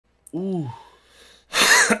Ooh.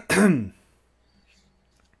 I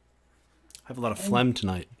have a lot of phlegm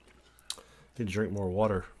tonight. Need to drink more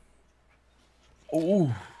water.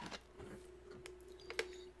 Ooh.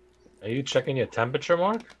 Are you checking your temperature,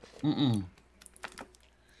 Mark? Mm-mm.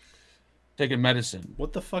 Taking medicine.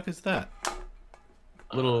 What the fuck is that?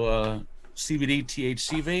 Little CBD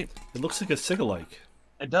THC vape. It looks like a cig-alike.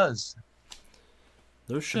 It does.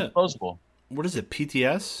 No shit. Disposable. What is it?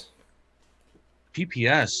 PTS?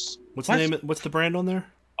 PPS. What's What? the name? What's the brand on there?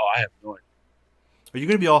 Oh, I have no idea. Are you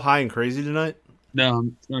gonna be all high and crazy tonight? No,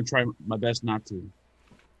 I'm gonna try my best not to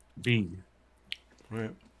be. All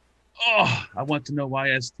right. Oh, I want to know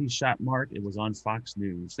why ST shot Mark. It was on Fox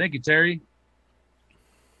News. Thank you, Terry.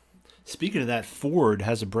 Speaking of that, Ford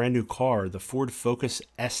has a brand new car, the Ford Focus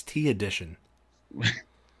ST edition.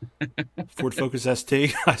 Ford Focus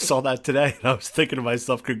ST. I saw that today, and I was thinking to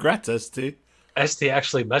myself, "Congrats, ST." ST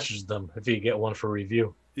actually messaged them if you get one for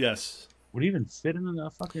review. Yes. Would he even fit in a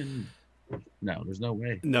fucking? No, there's no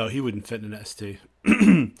way. No, he wouldn't fit in an ST.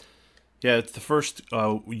 Yeah, it's the first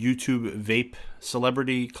YouTube Vape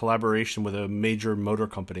celebrity collaboration with a major motor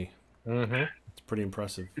company. Mm-hmm. It's pretty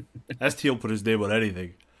impressive. ST will put his name on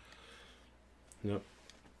anything. Yep.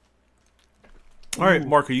 All right,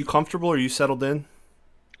 Mark, are you comfortable? Are you settled in?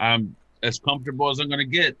 I'm as comfortable as I'm gonna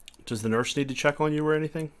get. Does the nurse need to check on you or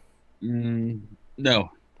anything? No,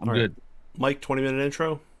 I'm All right. good. Mike, 20-minute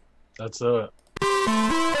intro. That's it.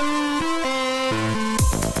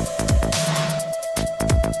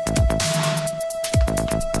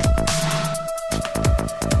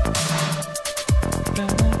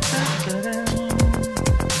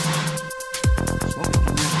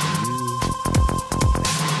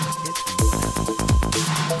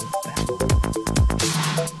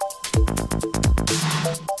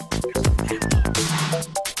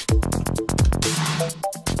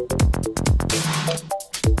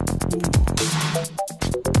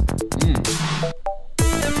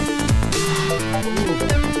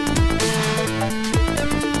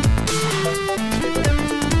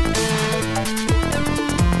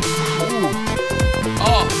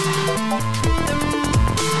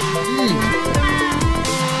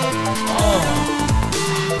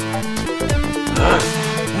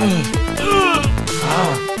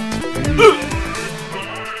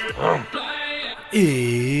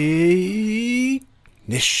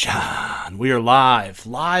 Ignition. We are live.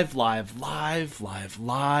 Live.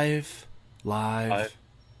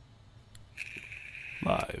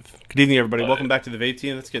 Good evening, everybody. Welcome back to the Vape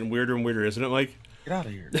Team. That's getting weirder and weirder, isn't it, Mike? Get out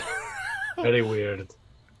of here. Very weird.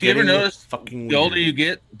 Do you ever notice fucking the older weird. you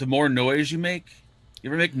get, the more noise you make? You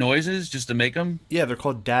ever make noises just to make them? Yeah, they're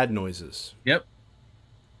called dad noises. Yep.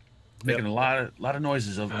 Making a lot of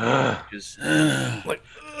noises of just Like,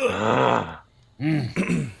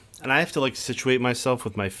 and I have to like situate myself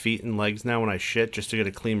with my feet and legs now when I shit just to get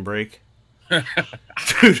a clean break.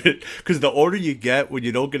 Dude, because the older you get, when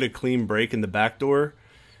you don't get a clean break in the back door,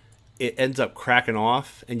 it ends up cracking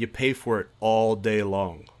off, and you pay for it all day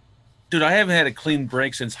long. Dude, I haven't had a clean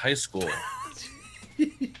break since high school.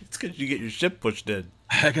 It's because you get your shit pushed in.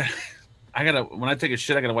 I gotta when I take a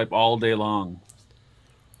shit, I gotta wipe all day long.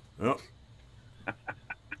 Oh. All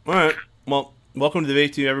right. Well, welcome to the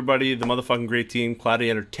Vape Team, everybody. The motherfucking great team, Cloudy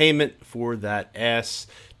Entertainment for that ass.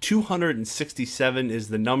 267 is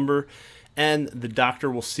the number, and the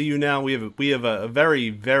doctor will see you now. We have a very,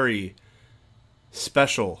 very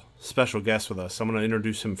special guest with us. I'm going to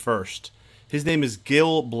introduce him first. His name is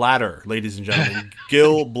Gil Blatter, ladies and gentlemen.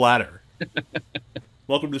 Gil Blatter.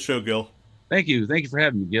 Welcome to the show, Gil. Thank you for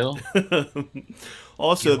having me, Gil.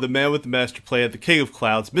 Also, the man with the master plan, the king of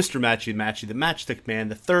clouds, Mr. Matchy Matchy, the matchstick man,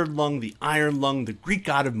 the third lung, the iron lung, the Greek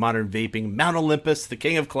god of modern vaping, Mount Olympus, the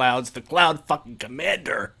king of clouds, the cloud fucking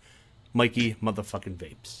commander, Mikey motherfucking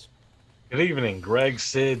Vapes. Good evening, Greg,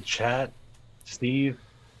 Sid, Chat, Steve.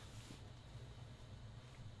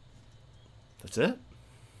 That's it?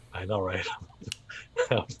 I know, right?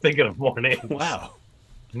 I was thinking of more names. Wow.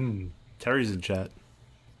 Terry's in chat.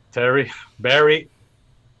 Terry, Barry.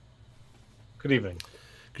 Good evening.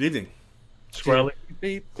 Good evening. Squirrely.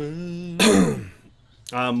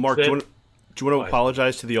 Mark, do you want to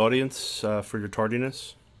apologize to the audience for your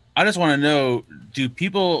tardiness? I just want to know, do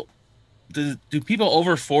people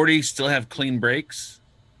over 40 still have clean breaks?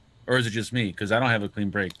 Or is it just me? Because I don't have a clean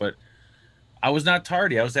break. But I was not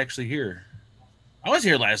tardy. I was actually here. I was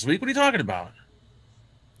here last week. What are you talking about?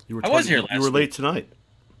 You were late tonight.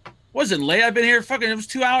 Wasn't late. I've been here it was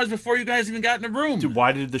 2 hours before you guys even got in the room. Dude,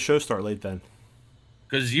 why did the show start late then?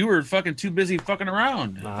 Because you were fucking too busy fucking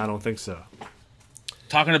around. I don't think so.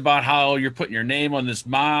 talking about how you're putting your name on this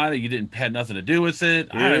mod and you didn't had nothing to do with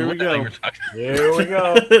it. Here we go. Here we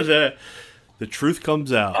go. The truth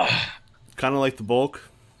comes out. Kind of like the bulk.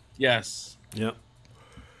 Yes. Yep.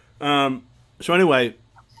 So anyway,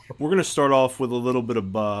 we're going to start off with a little bit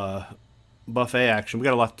of buffet action. We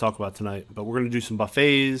got a lot to talk about tonight, but we're going to do some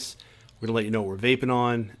buffets. We're going to let you know what we're vaping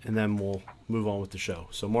on, and then we'll move on with the show.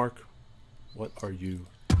 So, Mark, what are you?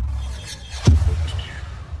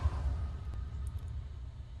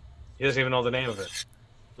 He doesn't even know the name of it.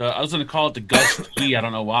 I was going to call it the Gust G. I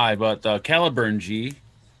don't know why, but Caliburn G.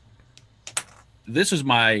 This is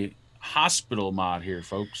my hospital mod here,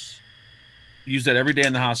 folks. Use that every day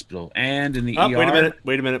in the hospital and in the ER.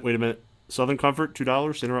 Wait a minute. Southern Comfort,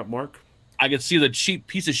 $2. Interrupt Mark. I can see the cheap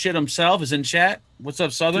piece of shit himself is in chat. What's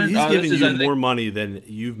up, Southern? Dude, he's giving you more money than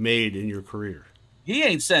you've made in your career. He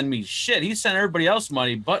ain't sending me shit. He's sending everybody else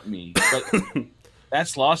money but me. But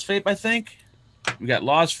that's Lost Vape, I think. We got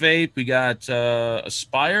Lost Vape. We got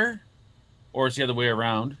Aspire. Or it's the other way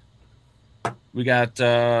around. We got,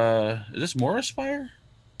 is this more Aspire?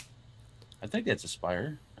 I think that's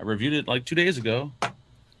Aspire. I reviewed it like 2 days ago.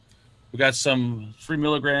 We got some 3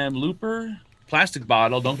 milligram looper. Plastic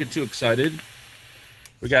bottle. Don't get too excited.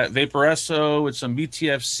 We got Vaporesso with some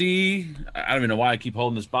BTFC. I don't even know why I keep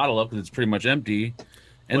holding this bottle up because it's pretty much empty.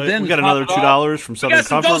 And then we got another $2 from Southern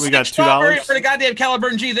Comfort. We got $2 for the goddamn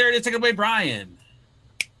Caliburn G. There it is. Take it away, Brian.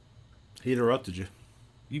 He interrupted you.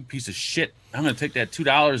 You piece of shit. I'm gonna take that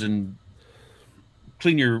 $2 and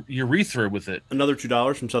clean your urethra with it. Another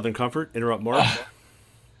 $2 from Southern Comfort. Interrupt Mark.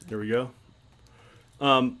 There we go.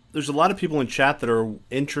 There's a lot of people in chat that are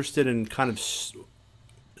interested and kind of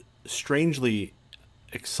strangely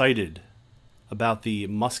excited about the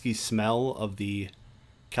musky smell of the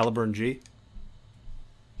Caliburn G.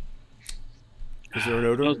 Is there an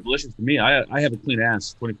odor? It smells delicious to me. I have a clean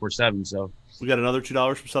ass 24/7. So we got another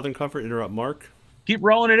 $2 from Southern Comfort. Interrupt Mark. Keep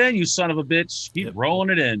rolling it in, you son of a bitch. Keep rolling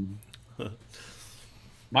it in.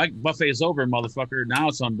 My buffet is over, motherfucker. Now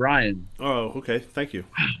it's on Brian. Oh, okay. Thank you.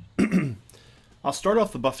 I'll start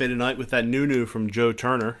off the buffet tonight with that new from Joe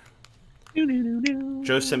Turner.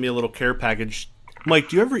 Joe sent me a little care package. Mike,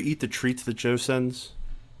 do you ever eat the treats that Joe sends?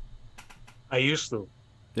 I used to.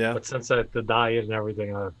 Yeah. But since the diet and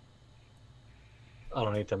everything, I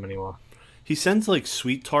don't eat them anymore. He sends like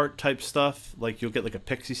sweet tart type stuff. Like you'll get like a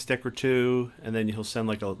pixie stick or two, and then he'll send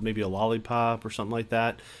like maybe a lollipop or something like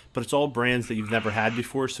that. But it's all brands that you've never had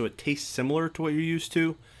before, so it tastes similar to what you're used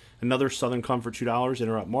to. Another Southern Comfort $2.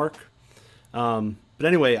 Interrupt Mark. But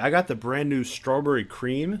anyway, I got the brand new strawberry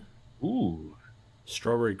cream. Ooh.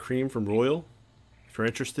 Strawberry cream from Royal. If you're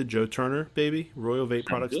interested, Joe Turner, baby.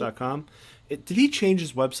 RoyalVapeProducts.com. Did he change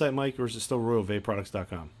his website, Mike, or is it still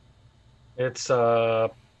RoyalVapeProducts.com? It's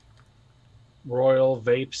Royal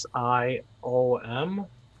Vapes IOM.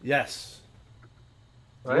 Yes.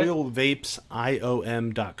 Right?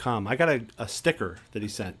 RoyalVapesIOM.com. I got a sticker that he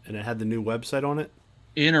sent, and it had the new website on it.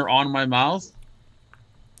 In or on my mouth?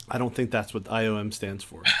 I don't think that's what IOM stands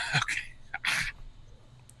for. Okay.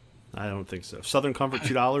 I don't think so. Southern Comfort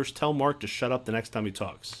 $2. Tell Mark to shut up the next time he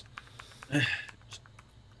talks.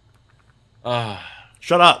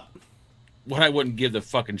 Shut up. What I wouldn't give to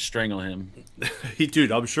fucking strangle him.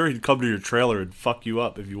 Dude, I'm sure he'd come to your trailer and fuck you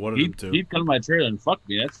up if you wanted him to. He'd come to my trailer and fuck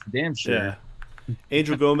me. That's damn sure. Yeah.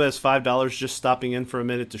 Angel Gomez, $5, just stopping in for a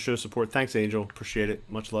minute to show support. Thanks, Angel. Appreciate it.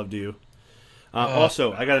 Much love to you.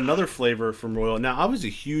 Also, I got another flavor from Royal. Now, I was a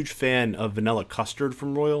huge fan of vanilla custard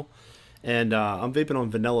from Royal, and I'm vaping on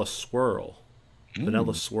Vanilla Swirl.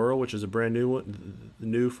 Vanilla Swirl, which is a brand new one.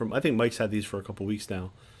 New from, I think Mike's had these for a couple weeks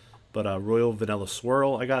now. But Royal Vanilla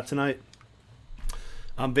Swirl I got tonight.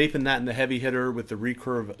 I'm vaping that in the heavy hitter with the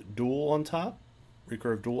Recurve Dual on top.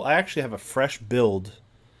 Recurve Dual. I actually have a fresh build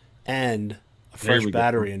and a fresh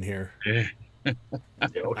battery in here. Okay.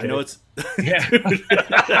 I know it's... Yeah.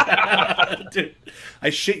 Dude,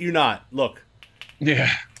 I shit you not. Look.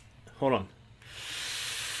 Yeah. Hold on.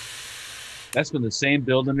 That's been the same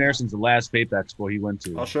build in there since the last Vape Expo he went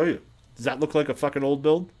to. I'll show you. Does that look like a fucking old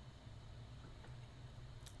build?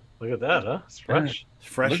 Look at that, huh? It's fresh. It's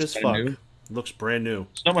fresh as fuck. New. Looks brand new.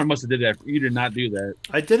 Someone must have did that. You did not do that.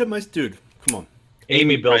 I did it, my dude. Come on.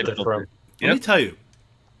 Amy built it for him. Let me tell you,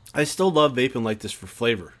 I still love vaping like this for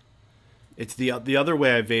flavor. It's the other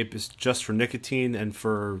way I vape is just for nicotine and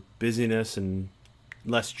for busyness and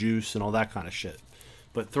less juice and all that kind of shit.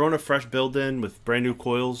 But throwing a fresh build in with brand new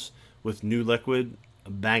coils with new liquid,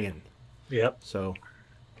 banging. Yep. So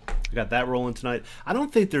I got that rolling tonight. I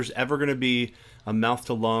don't think there's ever going to be a mouth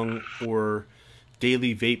to lung or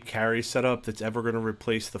daily vape carry setup that's ever going to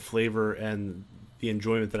replace the flavor and the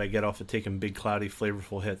enjoyment that I get off of taking big, cloudy,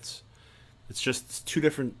 flavorful hits. It's two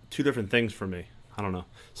different things for me. I don't know.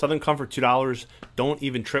 Southern Comfort, $2. Don't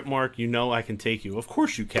even trip mark. You know I can take you. Of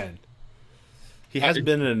course you can. He has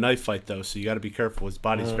been in a knife fight though, so you got to be careful. His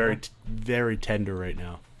body's very tender right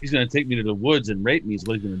now. He's gonna take me to the woods and rape me. Is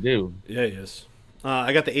what he's gonna do. Yeah, he is.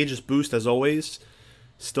 I got the Aegis Boost as always.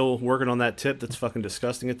 Still working on that tip. That's fucking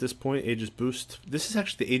disgusting at this point. Aegis Boost. This is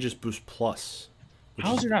actually the Aegis Boost Plus.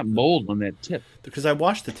 How is there not mold on that tip? Because I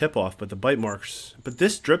washed the tip off, but the bite marks. But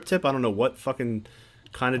this drip tip, I don't know what fucking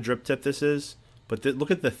kind of drip tip this is. But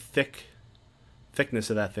look at the thickness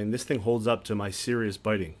of that thing. This thing holds up to my serious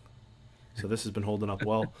biting. So this has been holding up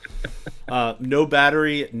well. No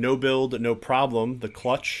battery, no build, no problem. The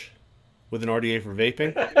clutch with an RDA for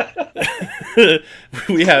vaping.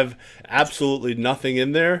 We have absolutely nothing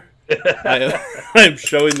in there. I'm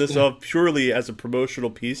showing this off purely as a promotional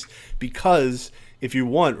piece because if you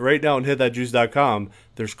want, right now on hitthatjuice.com,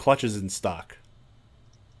 there's clutches in stock.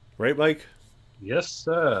 Right, Mike? Yes,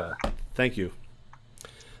 sir. Thank you.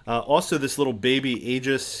 Also, this little baby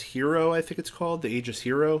Aegis Hero, I think it's called. The Aegis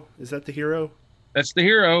Hero. Is that the Hero? That's the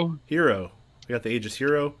Hero. Hero. I got the Aegis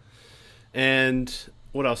Hero. And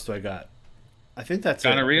what else do I got? I think that's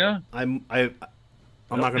Gonorrhea? I'm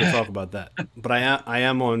not going to talk about that. But I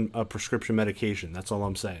am on a prescription medication. That's all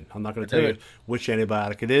I'm saying. I'm not going to tell you which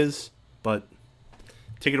antibiotic it is, but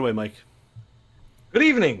take it away, Mike. Good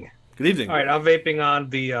evening. Good evening. All right, I'm vaping on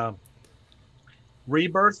the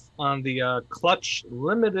Rebirth on the Clutch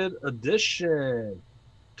Limited Edition.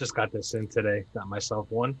 Just got this in today. Got myself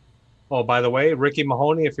one. Oh, by the way, Ricky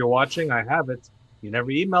Mahoney, if you're watching, I have it. You never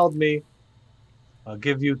emailed me. I'll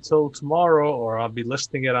give you till tomorrow, or I'll be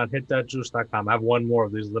listing it on hitthatjuice.com. I have one more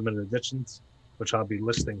of these limited editions, which I'll be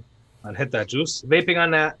listing on Hit That Juice. Vaping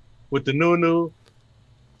on that with the new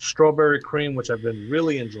strawberry cream, which I've been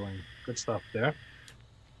really enjoying. Good stuff there.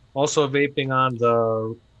 Also vaping on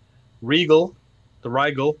the Regal, the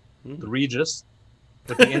Regis,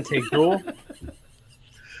 with the intake dual.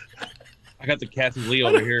 I got the Kathy Lee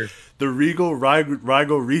over here. The Regal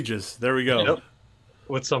Regis. There we go. Yep.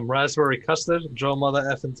 With some raspberry custard, Joe Mother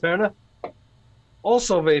F and Turner.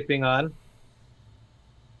 Also vaping on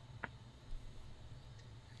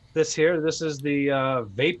this here. This is the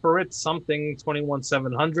Vaporit something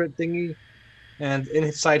 21700 thingy. And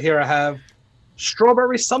inside here I have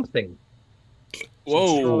strawberry something.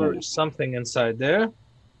 Whoa. Strawberry something inside there.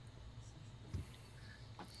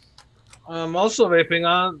 I'm also vaping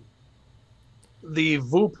on the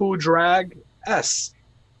Voopoo Drag S.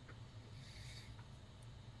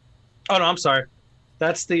 Oh, no, I'm sorry.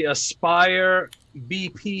 That's the Aspire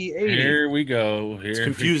BP80. Here we go. It's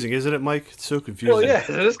confusing, isn't it, Mike? It's so confusing. Well, yeah,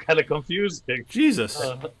 it is kind of confusing. Jesus.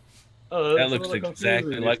 That looks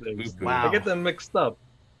exactly like the Voopoo. Wow. I get them mixed up.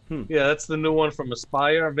 Yeah, that's the new one from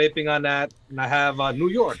Aspire. I'm vaping on that. And I have New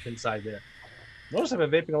York inside there. Notice I've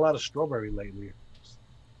been vaping a lot of strawberry lately.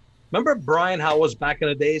 Remember, Brian, how it was back in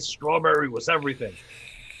the days? Strawberry was everything.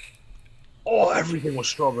 Oh, everything was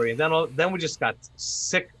strawberry. And then we just got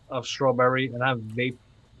sick of strawberry, and I vape,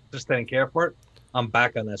 just didn't care for it. I'm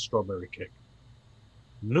back on that strawberry kick.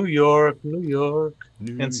 New York.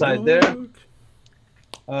 Inside there.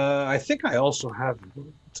 I think I also have.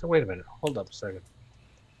 So wait a minute. Hold up a second.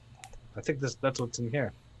 I think that's what's in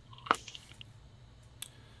here.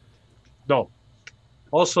 No.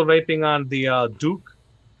 Also vaping on the Duke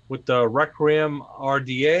with the Requiem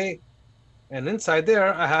RDA, and inside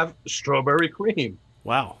there I have strawberry cream.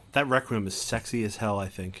 Wow, that Requiem is sexy as hell, I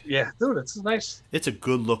think. Yeah, dude, it's nice. It's a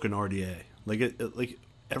good looking RDA. Like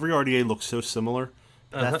every RDA looks so similar.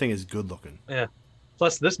 That thing is good looking. Yeah.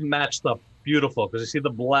 Plus, this matched up beautiful because you see the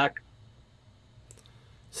black.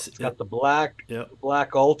 It's got the black,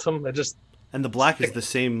 black Ultim. And the black is the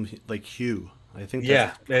same like hue. I think.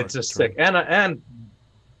 Yeah, it's just sick. And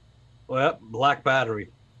black battery.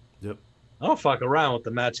 Yep. I don't fuck around with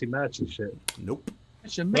the matchy shit. Nope.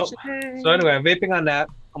 So anyway, I'm vaping on that.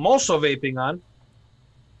 I'm also vaping on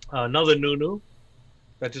another new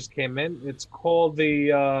that just came in. It's called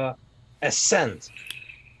the Ascent.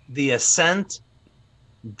 The Ascent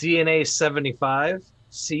DNA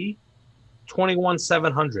 75C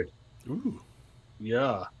 21700. Ooh.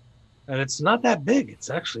 Yeah. And it's not that big. It's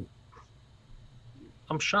actually,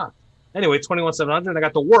 I'm shocked. Anyway, 21700. I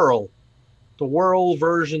got the Whirl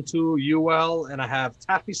version 2 UL, and I have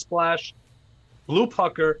Taffy Splash, Blue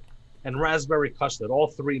Pucker, and Raspberry Custard. All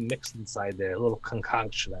three mixed inside there. A little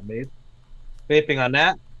concoction I made. Vaping on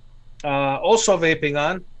that. Also vaping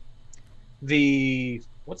on the,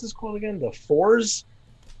 what's this called again? The Fours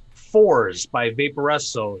by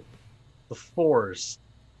Vaporesso. The Fours.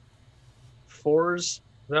 Is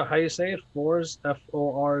that how you say it? Fours,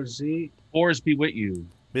 Forz. Fours be with you.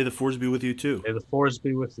 May the fours be with you too. May the fours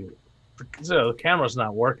be with you. The camera's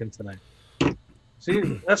not working tonight. See,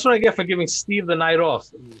 that's what I get for giving Steve the night off.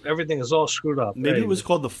 Everything is all screwed up. Maybe it was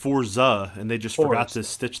called the Forza, and they just forgot to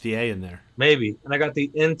stitch the A in there. Maybe. And I got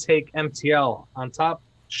the intake MTL on top.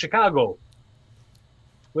 Chicago.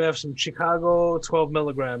 We have some Chicago 12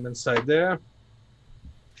 milligram inside there.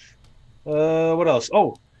 What else?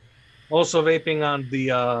 Oh, also vaping on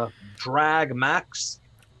the Drag Max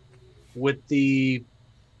with the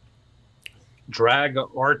Drag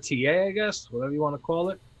RTA, I guess, whatever you want to call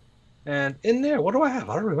it. And in there, what do I have?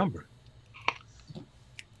 I don't remember.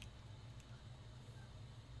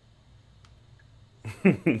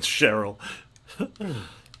 Cheryl.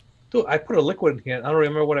 Dude, I put a liquid in here. I don't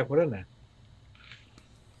remember what I put in there.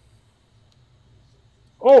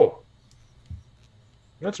 Oh,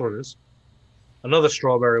 that's what it is. Another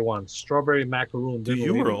strawberry one. Strawberry macaroon. Dude,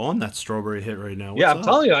 you were on that strawberry hit right now. What's yeah, I'm up?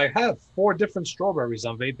 telling you, I have 4 different strawberries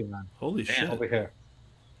I'm vaping on. Holy shit. Over here.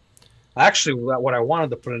 Actually, what I wanted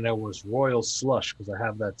to put in there was Royal Slush, because I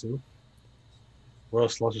have that too. Royal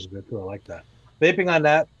Slush is good too. I like that. Vaping on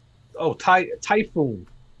that. Oh, Typhoon.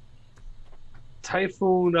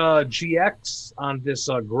 Typhoon GX on this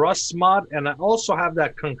Gruss mod. And I also have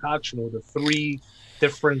that concoction with the 3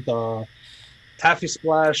 different Taffy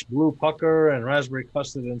Splash, Blue Pucker, and Raspberry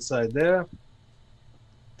Custard inside there.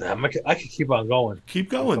 Damn, I could keep on going. Keep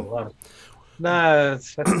going. Nah,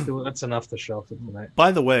 that's enough to show for tonight.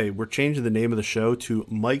 By the way, we're changing the name of the show to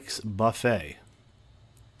Mike's Buffet.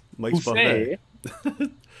 Mike's Buffet.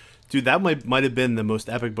 Dude, that might have been the most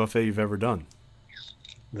epic buffet you've ever done.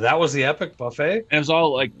 That was the epic buffet? And it was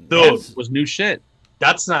all like, dude, was new shit.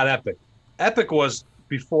 That's not epic. Epic was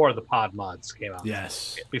before the pod mods came out.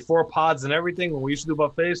 Yes. Before pods and everything, when we used to do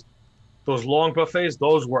buffets, those long buffets,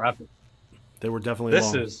 those were epic. They were definitely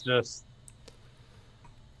long. This is just...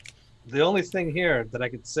 The only thing here that I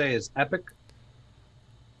could say is epic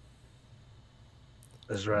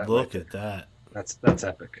is right. Look at that. That's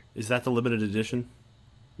epic. Is that the limited edition?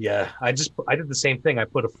 Yeah, I did the same thing. I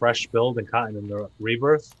put a fresh build and cotton in the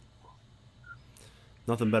Rebirth.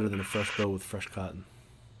 Nothing better than a fresh build with fresh cotton.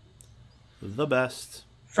 The best.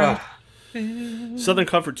 Southern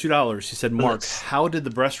Comfort, $2. He said, Mark, how did the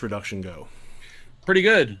breast reduction go? Pretty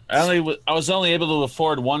good. I was only able to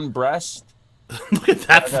afford 1 breast. Look at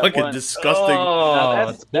that fucking disgusting.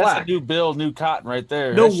 Oh, that's a new build, new cotton right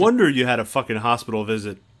there. No wonder you had a fucking hospital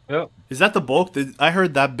visit. Yep. Is that the bulk? I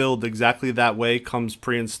heard that build exactly that way comes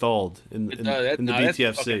pre-installed in the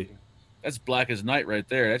BTFC. That's black as night right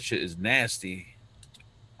there. That shit is nasty.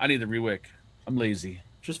 I need the rewick. I'm lazy.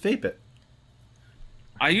 Just vape it.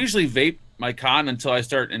 I usually vape my cotton until I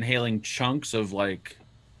start inhaling chunks of like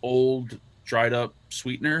old dried up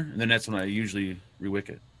sweetener, and then that's when I usually rewick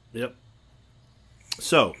it. Yep.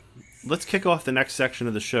 So, let's kick off the next section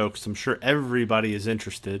of the show because I'm sure everybody is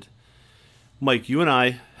interested. Mike, you and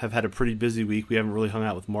I have had a pretty busy week. We haven't really hung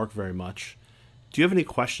out with Mark very much. Do you have any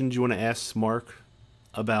questions you want to ask Mark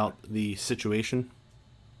about the situation?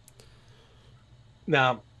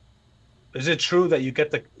 Now, is it true that you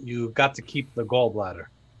got to keep the gallbladder?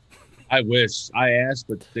 I wish. I asked,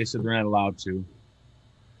 but they said they're not allowed to.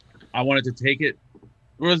 I wanted to take it.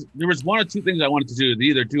 There was 1 or 2 things I wanted to do.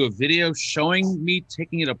 Either do a video showing me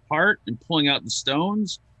taking it apart and pulling out the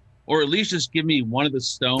stones, or at least just give me one of the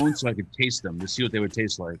stones so I could taste them to see what they would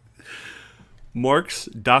taste like. Mark's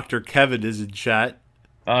Dr. Kevin is in chat.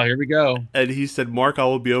 Oh, here we go. And he said, Mark, I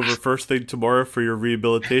will be over first thing tomorrow for your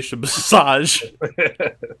rehabilitation massage.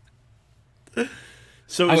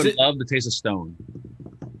 So I would love to taste a stone.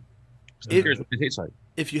 Here's what it tastes like.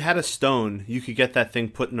 If you had a stone, you could get that thing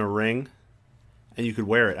put in a ring, and you could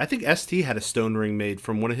wear it. I think ST had a stone ring made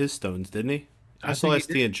from one of his stones, didn't he? I saw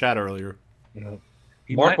ST in chat earlier. Yeah.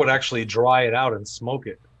 Mark would actually dry it out and smoke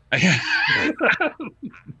it.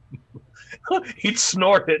 He'd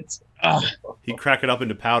snort it. He'd crack it up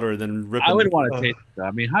into powder, then rip it. I would want to taste it.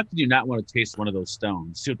 I mean, how could you not want to taste one of those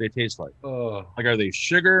stones? See what they taste like. Like, are they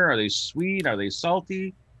sugar? Are they sweet? Are they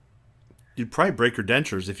salty? You'd probably break your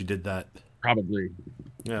dentures if you did that. Probably.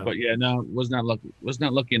 Yeah. But yeah, no, was not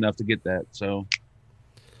lucky enough to get that. So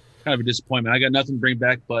kind of a disappointment. I got nothing to bring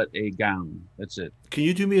back but a gown. That's it. Can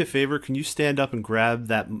you do me a favor? Can you stand up and grab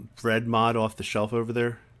that red mod off the shelf over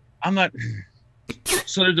there? I'm not.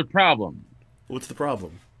 So there's a problem. What's the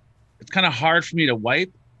problem? It's kind of hard for me to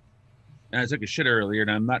wipe. And I took a shit earlier, and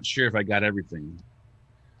I'm not sure if I got everything.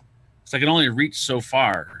 So I can only reach so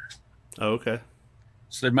far. Oh, okay.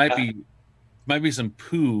 So there might be some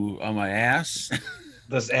poo on my ass.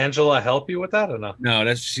 Does Angela help you with that or no?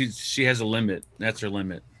 No, she has a limit. That's her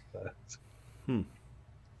limit.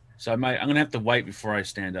 So I'm gonna have to wipe before I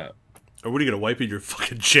stand up. Or what are you gonna wipe in your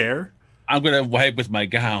fucking chair? I'm gonna wipe with my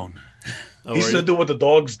gown. Oh, He's are gonna you? do what the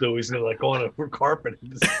dogs do. He's gonna like go on a carpet.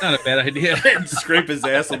 Not a bad idea. And scrape his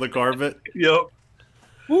ass on the carpet. Yep.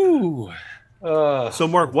 Woo. So,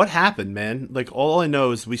 Mark, what happened, man? Like, all I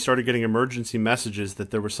know is we started getting emergency messages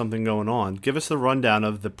that there was something going on. Give us the rundown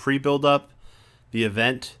of the pre-build-up, the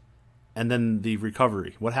event, and then the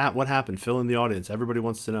recovery. What happened? Fill in the audience. Everybody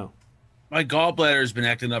wants to know. My gallbladder has been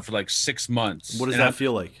acting up for like 6 months. What does and that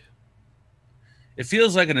feel like? It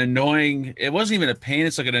feels like an annoying, it wasn't even a pain.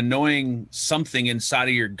 It's like an annoying something inside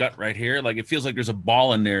of your gut right here. Like it feels like there's a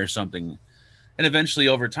ball in there or something. And eventually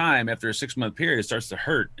over time, after a 6-month period, it starts to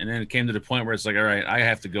hurt. And then it came to the point where it's like, all right, I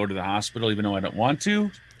have to go to the hospital, even though I don't want to.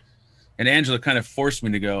 And Angela kind of forced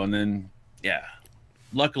me to go. And then, yeah,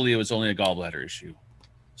 luckily it was only a gallbladder issue.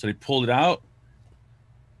 So they pulled it out.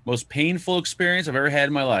 Most painful experience I've ever had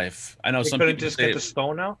in my life. I know They some couldn't people just say, get the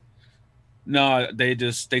stone out. no, they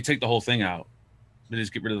take the whole thing out. They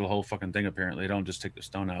just get rid of the whole fucking thing. Apparently, they don't just take the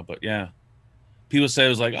stone out. But yeah, people say it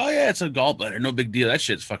was like, oh yeah, it's a gallbladder, no big deal. That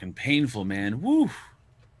shit's fucking painful, man. Woo.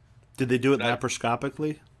 Did they do it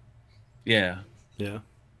laparoscopically? Yeah, Yeah.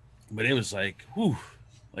 but it was like, whoo,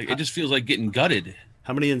 like it just feels like getting gutted.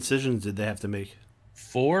 How many incisions did they have to make?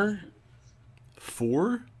 4,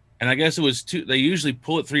 4? and I guess it was 2. They usually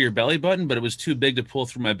pull it through your belly button, but it was too big to pull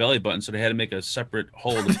through my belly button, so they had to make a separate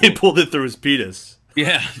hole. To They pull. pulled it through his penis.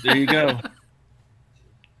 Yeah, there you go.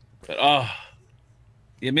 But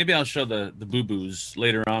yeah, maybe I'll show the boo-boos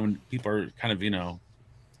later on when people are kind of,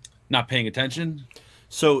 not paying attention.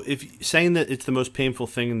 So, if saying that it's the most painful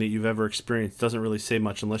thing that you've ever experienced doesn't really say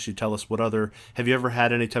much unless you tell us what other. Have you ever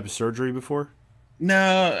had any type of surgery before?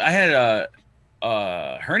 No, I had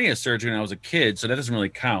a hernia surgery when I was a kid, so that doesn't really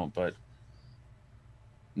count. But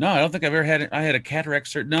no, I don't think I've ever had it. I had a cataract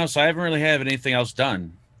surgery. No, so I haven't really had anything else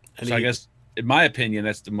done. So I guess, in my opinion,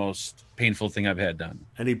 that's the most painful thing I've had done.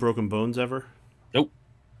 Any broken bones ever? Nope.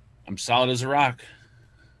 I'm solid as a rock.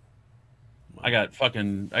 I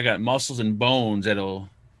got muscles and bones that'll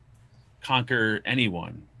conquer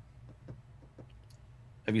anyone.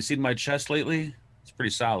 Have you seen my chest lately? It's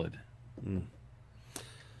pretty solid.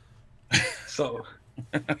 So,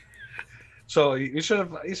 so you should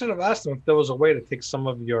have asked him if there was a way to take some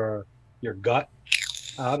of your gut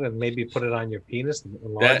out and maybe put it on your penis and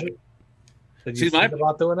enlarge it. Did you think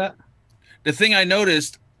about doing that? The thing I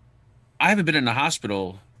noticed, I haven't been in the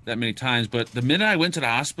hospital that many times, but the minute I went to the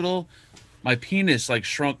hospital, my penis like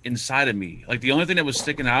shrunk inside of me. Like the only thing that was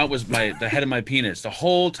sticking out was the head of my penis. The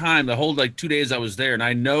whole time, the whole like 2 days I was there, and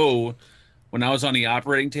I know when I was on the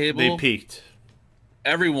operating table, They peaked.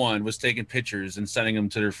 everyone was taking pictures and sending them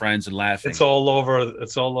to their friends and laughing. It's all over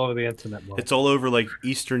the internet. Mark. It's all over like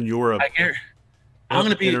Eastern Europe. I'm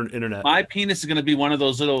gonna be internet. My penis is gonna be one of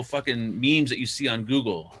those little fucking memes that you see on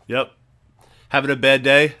Google. Yep. Having a bad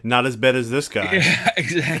day? Not as bad as this guy. Yeah,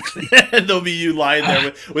 exactly. And there'll be you lying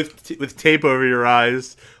there with tape over your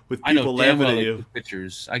eyes, with people laughing at you. Took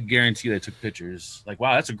pictures. I guarantee they took pictures. Like,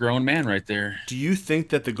 wow, that's a grown man right there. Do you think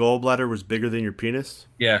that the gallbladder was bigger than your penis?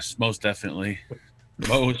 Yes, most definitely.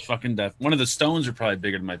 Most fucking One of the stones are probably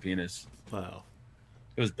bigger than my penis. Wow.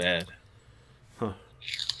 It was bad. Huh.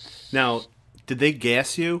 Now, did they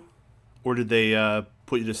gas you, or did they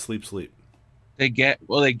put you to sleep? They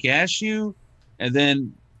gas you, and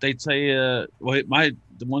then they tell you.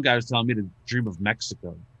 The one guy was telling me to dream of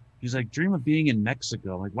Mexico. He's like, dream of being in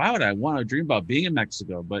Mexico. I'm like, why would I want to dream about being in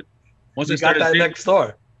Mexico? But once you got that next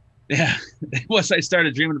door. Yeah. Once I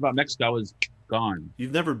started dreaming about Mexico, I was gone.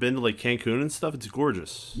 You've never been to like Cancun and stuff? It's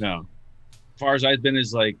gorgeous. No. As far as I've been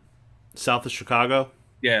is like south of Chicago.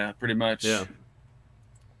 Yeah, pretty much. Yeah.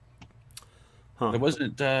 Huh. It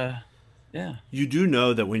wasn't. Yeah. You do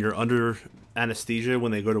know that when you're under anesthesia,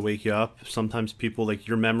 when they go to wake you up, sometimes people like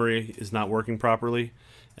your memory is not working properly,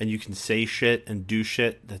 and you can say shit and do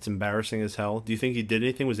shit that's embarrassing as hell. Do you think he did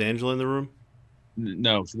anything? Was Angela in the room?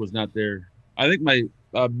 No, she was not there. I think my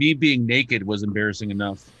me being naked was embarrassing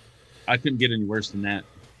enough. I couldn't get any worse than that.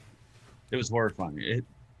 It was horrifying.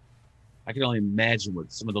 I could only imagine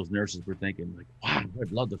what some of those nurses were thinking. Like, wow,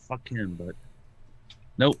 I'd love to fuck him, but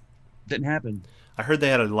nope, didn't happen. I heard they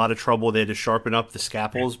had a lot of trouble. They had to sharpen up the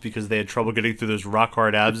scalpels because they had trouble getting through those rock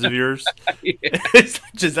hard abs of yours.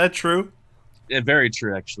 Is that true? Yeah, very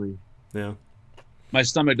true, actually. Yeah. My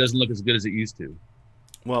stomach doesn't look as good as it used to.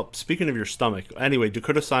 Well, speaking of your stomach, anyway,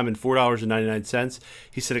 Dakota Simon, $4.99.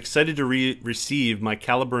 He said, excited to receive my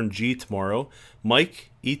Caliburn G tomorrow.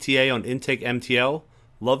 Mike, ETA on Intake MTL.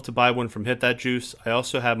 Love to buy one from Hit That Juice. I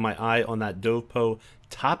also have my eye on that Dopo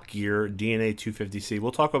Top Gear DNA 250C.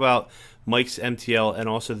 We'll talk about Mike's MTL and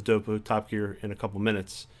also the Dopo Top Gear in a couple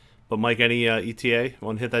minutes. But Mike, any ETA?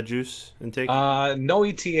 Want to hit that juice intake? No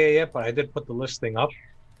ETA yet, but I did put the listing up.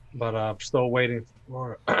 But I'm still waiting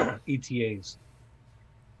for ETAs.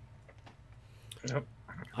 Yep.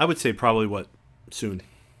 I would say probably what soon.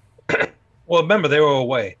 Well, remember they were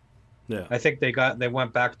away. Yeah. I think they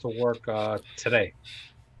went back to work today.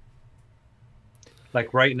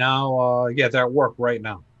 Like right now, yeah, they're at work right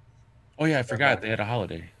now. Oh yeah, I forgot they had a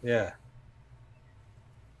holiday. Yeah.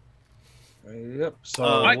 Yep.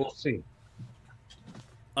 So we'll see.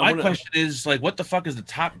 My question is, like, what the fuck is the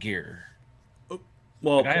Top Gear?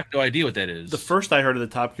 Well, like, I have no idea what that is. The first I heard of the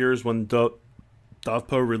Top Gear is when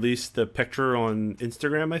Dovpo released the picture on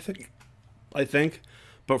Instagram, I think.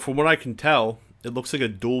 But from what I can tell, it looks like a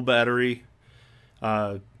dual battery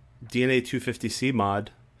DNA 250C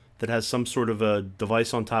mod that has some sort of a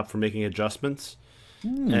device on top for making adjustments.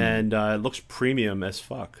 And it looks premium as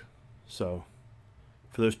fuck. So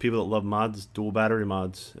for those people that love mods, dual battery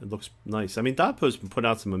mods, it looks nice. I mean, Dovpo's been putting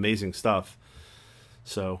out some amazing stuff.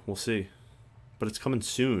 So we'll see. But it's coming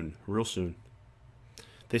soon, real soon.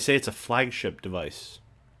 They say it's a flagship device.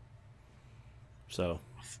 So,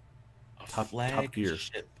 top gear.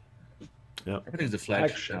 Yep. Everything's a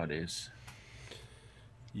flagship nowadays.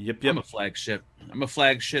 Yep. I'm a flagship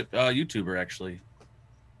YouTuber, actually.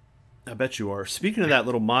 I bet you are. Speaking of that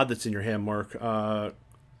little mod that's in your hand, Mark, I've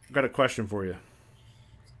got a question for you.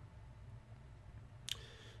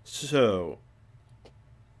 So,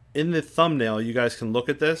 in the thumbnail, you guys can look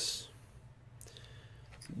at this.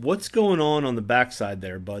 What's going on the backside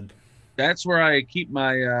there, bud? That's where I keep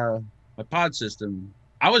my my pod system.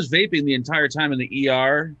 I was vaping the entire time in the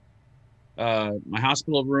ER, my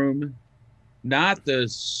hospital room, not the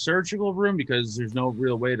surgical room because there's no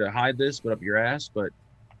real way to hide this but up your ass. But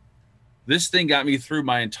this thing got me through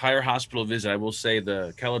my entire hospital visit. I will say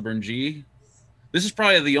the Caliburn G. This is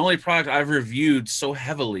probably the only product I've reviewed so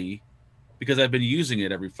heavily because I've been using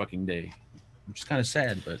it every fucking day, which is kind of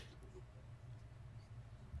sad, but.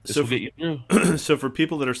 So for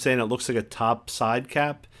people that are saying it looks like a top side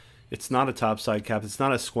cap, it's not a top side cap. It's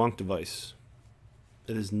not a squonk device.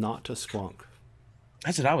 It is not a squonk.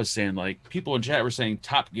 That's what I was saying. Like, people in chat were saying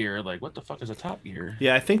Top Gear. Like, what the fuck is a Top Gear?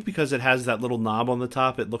 Yeah, I think because it has that little knob on the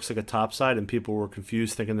top, it looks like a top side, and people were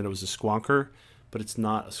confused thinking that it was a squonker, but it's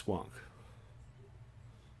not a squonk.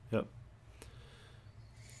 Yep.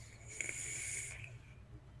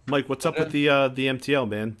 Mike, what's up with the MTL,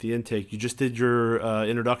 man? The intake. You just did your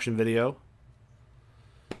introduction video.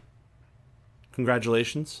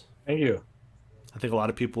 Congratulations. Thank you. I think a lot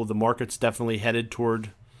of people, the market's definitely headed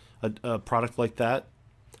toward a product like that.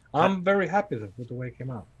 I'm very happy with the way it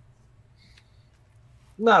came out.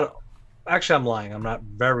 Actually, I'm lying. I'm not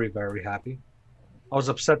very, very happy. I was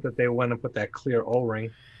upset that they went and put that clear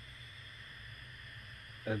O-ring.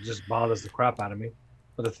 It just bothers the crap out of me.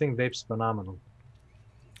 But the thing vapes phenomenal.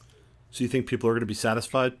 So you think people are going to be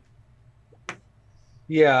satisfied?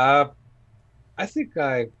 Yeah, I think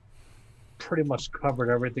I pretty much covered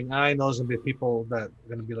everything. I know there's going to be people that are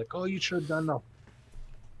going to be like, oh, you should have done a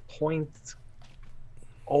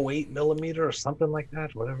 0.08 millimeter or something like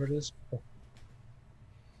that, whatever it is.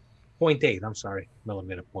 0.8, I'm sorry,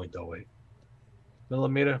 millimeter, 0.08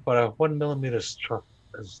 millimeter, but 1 millimeter is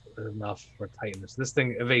enough for tightness. This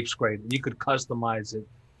thing vapes great. You could customize it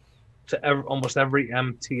to almost every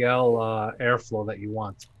MTL airflow that you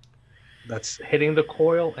want. That's hitting the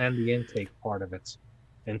coil and the intake part of its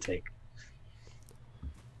intake.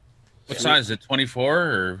 What size is it? 24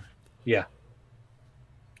 or? Yeah.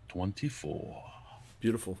 24.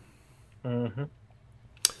 Beautiful. Mm-hmm.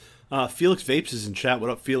 Felix Vapes is in chat. What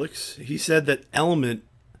up, Felix? He said that Element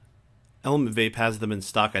Vape has them in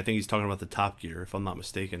stock. I think he's talking about the Top Gear, if I'm not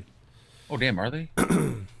mistaken. Oh, damn, are they? I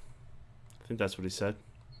think that's what he said.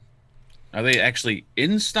 Are they actually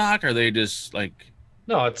in stock? Or are they just like...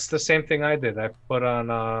 No, it's the same thing I did. I put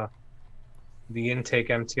on the intake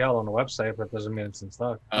MTL on the website, but it doesn't mean it's in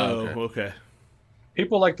stock. Oh, okay.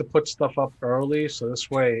 People like to put stuff up early, so this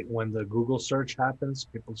way, when the Google search happens,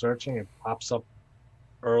 people searching, it pops up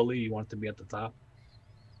early. You want it to be at the top.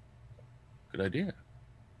 Good idea.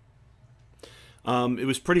 It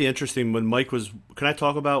was pretty interesting when Mike was... Can I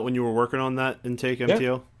talk about when you were working on that intake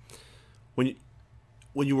MTL? Yeah.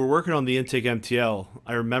 When you were working on the intake MTL,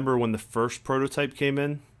 I remember when the first prototype came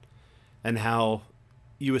in and how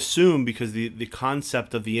you assume, because the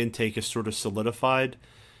concept of the intake is sort of solidified,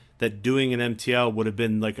 that doing an MTL would have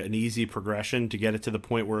been like an easy progression to get it to the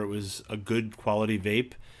point where it was a good quality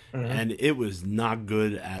vape. Mm-hmm. And it was not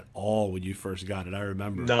good at all when you first got it, I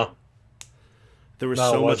remember. No. There was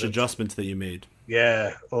so much adjustments that you made.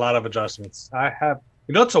 Yeah, a lot of adjustments.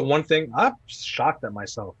 It's a one thing. I'm shocked at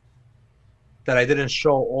myself. that I didn't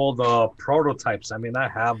show all the prototypes. I mean, I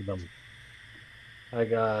have them. I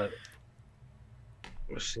got.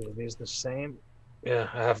 Let's see, are these the same? Yeah,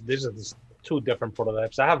 I have. These are the two different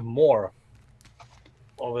prototypes. I have more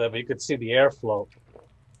over there, but you could see the airflow.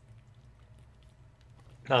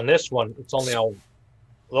 On this one, it's only on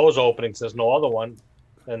those openings. There's no other one.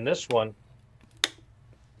 And this one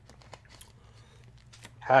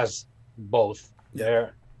has both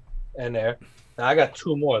there and there. Now I got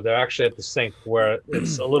two more. They're actually at the sink where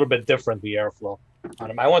it's a little bit different, the airflow on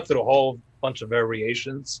them. I went through a whole bunch of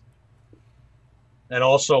variations. And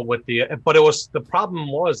also with the, but it was, the problem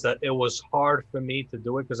was that it was hard for me to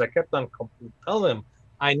do it because I kept on telling them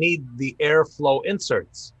I need the airflow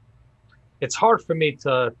inserts. It's hard for me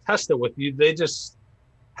to test it with you. They just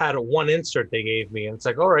had one insert they gave me. And it's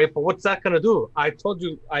like, all right, but what's that going to do? I told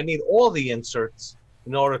you I need all the inserts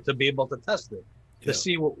in order to be able to test it, to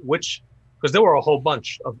see which, because there were a whole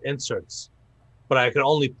bunch of inserts, but I could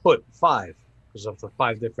only put 5 because of the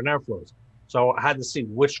 5 different airflows. So I had to see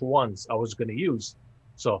which ones I was going to use.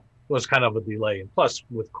 So it was kind of a delay. And plus,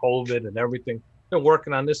 with COVID and everything, been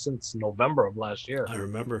working on this since November of last year. I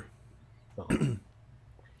remember. So.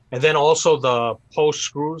 And then also the post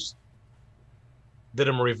screws, did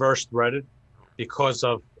them reverse threaded because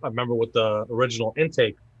of, I remember with the original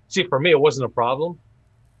intake. See, for me, it wasn't a problem.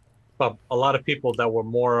 But a lot of people that were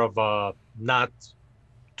more of not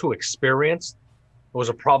too experienced, it was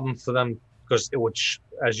a problem for them because it would,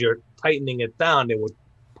 as you're tightening it down, it would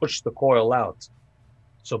push the coil out.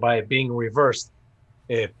 So by it being reversed,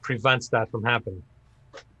 it prevents that from happening.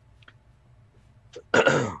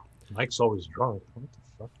 Mike's always drunk.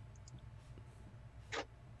 What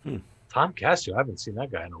the fuck? Tom Cassio, I haven't seen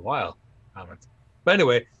that guy in a while. But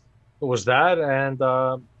anyway, it was that, and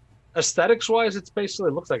aesthetics-wise, it's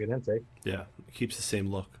basically looks like an intake. Yeah, it keeps the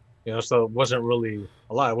same look. You know, so it wasn't really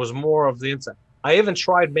a lot. It was more of the inside. I even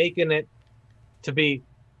tried making it to be.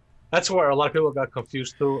 That's where a lot of people got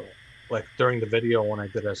confused too. Like during the video when I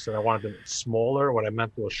did this, I wanted it smaller. What I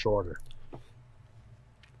meant was shorter.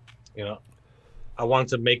 You know, I wanted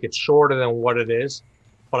to make it shorter than what it is,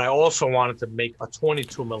 but I also wanted to make a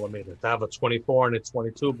 22 millimeter, to have a 24 and a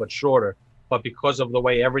 22, but shorter. But because of the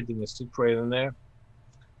way everything is situated in there,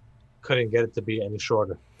 couldn't get it to be any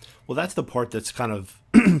shorter. Well, that's the part that's kind of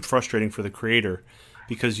frustrating for the creator,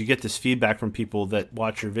 because you get this feedback from people that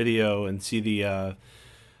watch your video and see the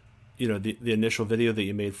you know, the initial video that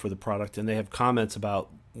you made for the product, and they have comments about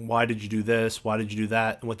why did you do this, why did you do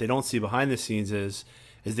that, and what they don't see behind the scenes is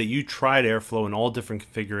that you tried airflow in all different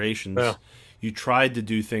configurations. Yeah. You tried to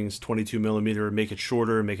do things 22 millimeter, make it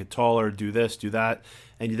shorter, make it taller, do this, do that,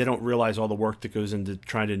 and they don't realize all the work that goes into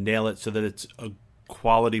trying to nail it so that it's a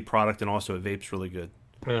quality product and also it vapes really good.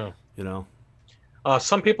 Yeah, you know,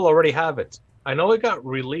 some people already have it. I know it got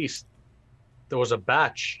released. There was a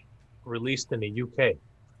batch released in the UK.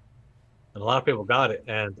 And a lot of people got it,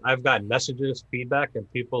 and I've gotten messages, feedback, and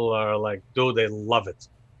people are like, dude, they love it.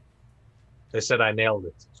 They said I nailed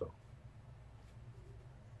it, so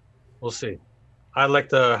we'll see. I'd like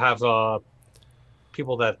to have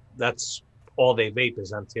people that's all they vape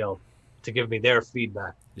is MTL to give me their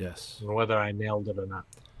feedback. Yes. On whether I nailed it or not.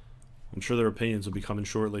 I'm sure their opinions will be coming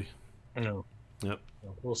shortly. I know. Yep.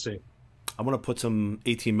 We'll see. I'm going to put some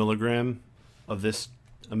 18 milligram of this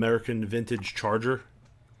American vintage charger.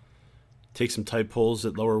 Take some tight pulls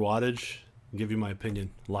at lower wattage and give you my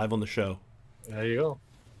opinion live on the show. There you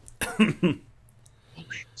go.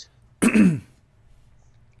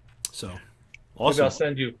 So, awesome.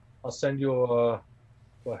 Maybe I'll send you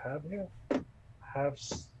what I have here. I have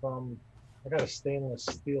some, I got a stainless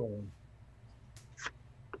steel one.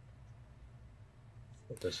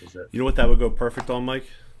 But this is it. You know what that would go perfect on, Mike?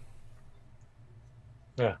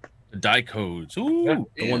 Yeah. The die codes. Ooh. Yeah.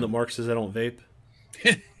 The one that Mark says I don't vape.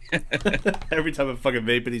 Every time I fucking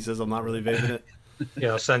vape it, he says I'm not really vaping it.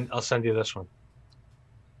 Yeah, I'll send you this one.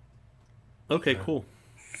 Okay, cool.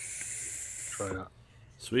 Try it out.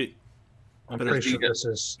 Sweet. I'm pretty sure this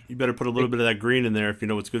is. You better put a little bit of that green in there if you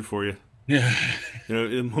know what's good for you. Yeah.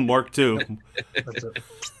 You know, Mark too. That's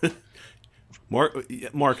it.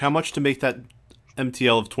 Mark, how much to make that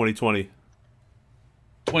MTL of 2020?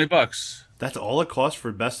 $20. That's all it costs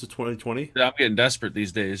for best of 2020? I'm getting desperate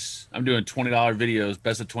these days. I'm doing $20 videos,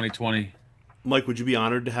 best of 2020. Mike, would you be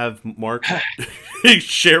honored to have Mark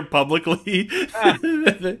share publicly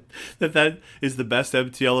that is the best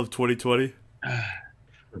MTL of 2020?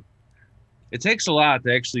 It takes a lot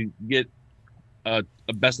to actually get a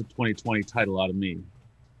best of 2020 title out of me.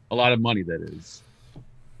 A lot of money, that is.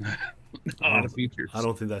 A lot of features. I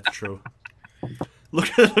don't think that's true. Look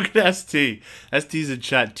at ST. ST's in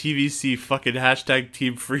chat. TVC fucking hashtag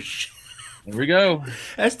team free shit. There we go.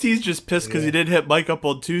 ST's just pissed because he didn't hit Mike up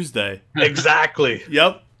on Tuesday. Exactly.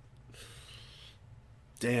 Yep.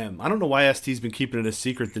 Damn. I don't know why ST's been keeping it a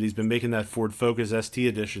secret that he's been making that Ford Focus ST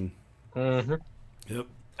edition. Mm-hmm. Yep.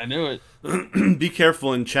 I knew it. Be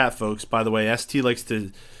careful in chat, folks. By the way, ST likes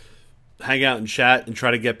to hang out in chat and try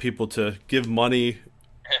to get people to give money,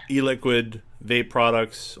 e-liquid, vape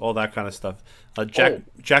products, all that kind of stuff.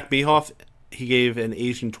 Jack Mehoff, he gave an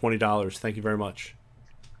Asian $20. Thank you very much.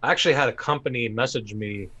 I actually had a company message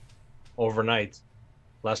me overnight,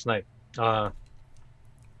 last night.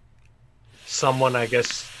 Someone, I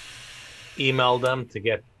guess, emailed them to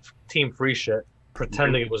get team free shit,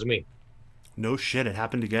 pretending it was me. No shit, it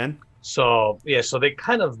happened again? So, yeah, so they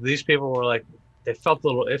kind of, these people were like, they felt a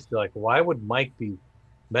little iffy, like, why would Mike be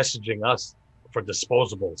messaging us for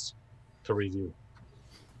disposables to review?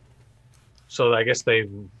 So I guess they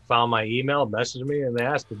found my email, messaged me, and they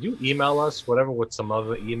asked, did you email us, whatever, with some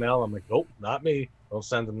other email? I'm like, nope, not me. Don't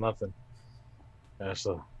send them nothing. Yeah,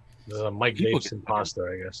 so there's a Mike Vapes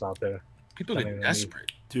imposter, I guess, out there. People get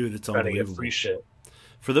desperate. Dude, it's Trying to unbelievable. get free shit.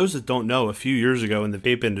 For those that don't know, a few years ago in the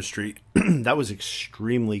vape industry, that was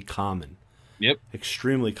extremely common. Yep.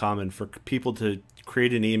 Extremely common for people to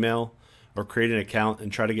create an email or create an account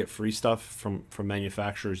and try to get free stuff from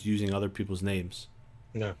manufacturers using other people's names.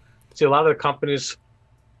 Yeah. See, a lot of the companies,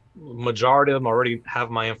 majority of them already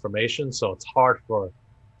have my information, so it's hard for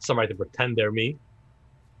somebody to pretend they're me.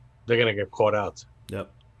 They're going to get caught out. Yep.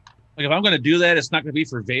 Like if I'm going to do that, it's not going to be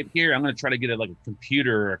for vape gear. I'm going to try to get like a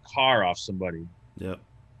computer or a car off somebody. Yep.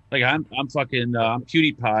 Like I'm fucking I'm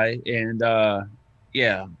PewDiePie, and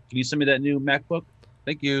yeah, can you send me that new MacBook?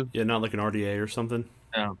 Thank you. Yeah, not like an RDA or something.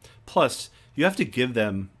 No. Plus, you have to give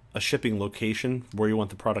them a shipping location where you want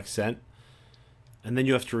the product sent, and then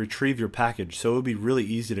you have to retrieve your package. So it would be really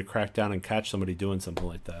easy to crack down and catch somebody doing something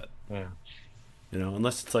like that. Yeah. You know,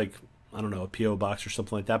 unless it's like, I don't know, a PO box or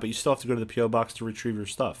something like that. But you still have to go to the PO box to retrieve your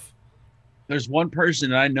stuff. There's one person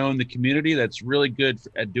that I know in the community that's really good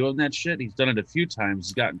at doing that shit. He's done it a few times.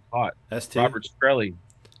 He's gotten caught. ST? Robert Strelly.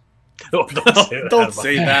 Don't say that. Don't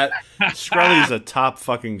say that. Skrelly's a top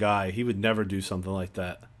fucking guy. He would never do something like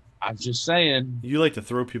that. I'm just saying. You like to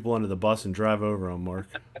throw people under the bus and drive over them, Mark.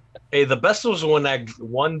 Hey, the best was when that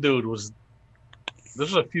one dude was.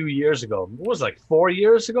 This was a few years ago. What was it, like 4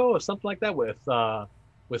 years ago or something like that with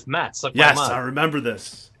Matt. Yes, I remember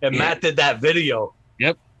this. And Matt did that video.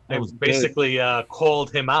 Yep. And basically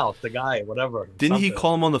called him out, the guy, whatever. Didn't he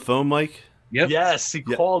call him on the phone, Mike? Yep. Yes, he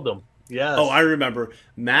called him. Yes. Oh, I remember.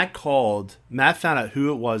 Matt called. Matt found out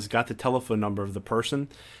who it was, got the telephone number of the person,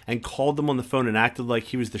 and called them on the phone and acted like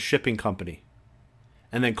he was the shipping company.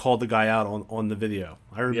 And then called the guy out on the video.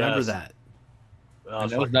 I remember that.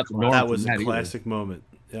 That was a classic moment.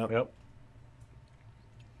 Yep.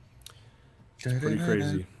 Pretty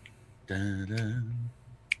crazy.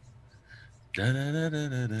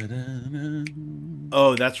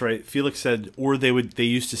 Oh, that's right. Felix said, or they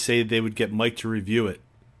used to say they would get Mike to review it.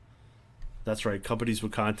 That's right. Companies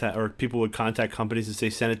would contact, or people would contact companies and say,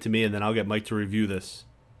 send it to me, and then I'll get Mike to review this.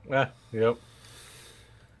 Yeah. Yep.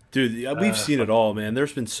 Dude, we've seen it all, man.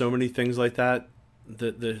 There's been so many things like that.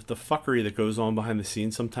 The fuckery that goes on behind the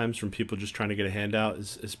scenes sometimes from people just trying to get a handout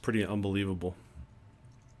is pretty unbelievable.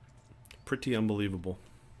 Pretty unbelievable.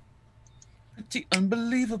 Pretty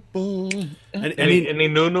unbelievable. Any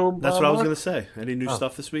new? That's what I was gonna say. Any new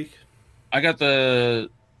stuff this week? I got the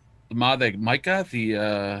mod that Mike got,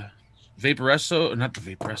 the Vaporesso, not the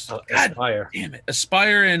Vaporesso. Aspire. Damn it,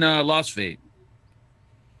 Aspire and Lost Vape.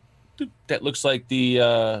 That looks like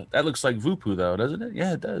that looks like Voopoo though, doesn't it?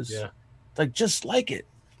 Yeah, it does. Yeah, it's like just like it.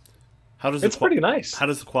 It's pretty nice. How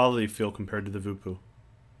does the quality feel compared to the Voopoo?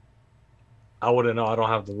 I wouldn't know. I don't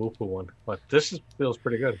have the Voopoo one, but this feels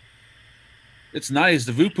pretty good. It's nice.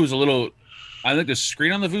 The Voopoo's a little. I think the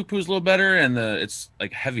screen on the Voopoo is a little better, and it's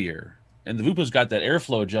like heavier. And the Voopoo's got that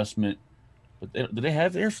airflow adjustment. But do they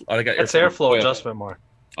have airflow? Oh, they got airflow adjustment more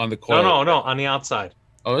on the coil. No, on the outside.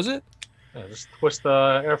 Oh, is it? Yeah, just twist the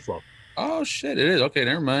airflow. Oh shit! It is. Okay,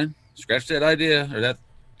 never mind. Scratch that idea or that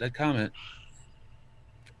comment.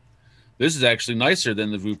 This is actually nicer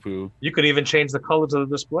than the Voopoo. You could even change the colors of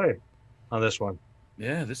the display on this one.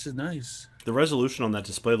 Yeah, this is nice. The resolution on that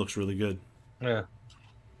display looks really good. Yeah.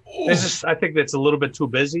 I think it's a little bit too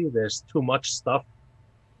busy. There's too much stuff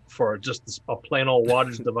for just a plain old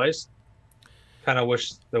wattage device. Kind of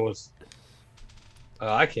wish there was.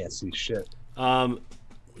 I can't see shit.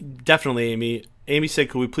 Definitely, Amy. Amy said,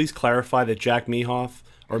 "Could we please clarify that Jack Mehoff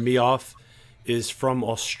is from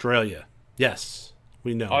Australia?" Yes,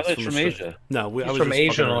 we know. Oh, I thought it's from Asia. No, he's from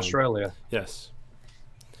Asia and Australia. Yes.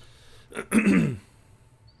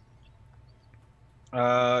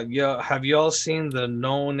 Yeah. Have you all seen the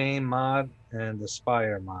No Name mod and the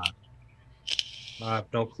Aspire mod? I have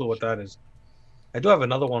no clue what that is. I do have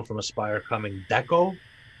another one from Aspire coming. Deco,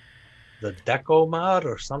 the Deco mod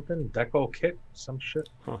or something. Deco kit, some shit.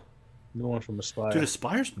 Huh. New one from Aspire. Dude,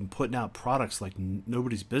 Aspire's been putting out products like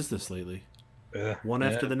nobody's business lately. Yeah. One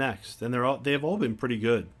after the next, and they've all been pretty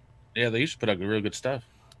good. Yeah, they used to put out real good stuff.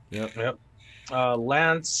 Yep. Yep.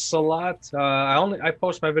 Lancelot. I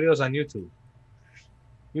post my videos on YouTube.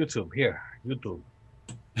 YouTube.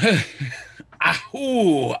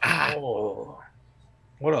 Oh.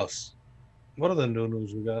 What else? What other new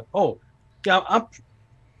news we got? Oh, yeah, I'm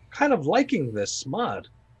kind of liking this mod.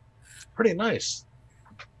 Pretty nice.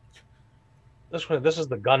 This is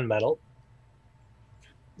the gunmetal.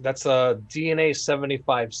 That's a DNA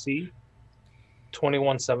 75C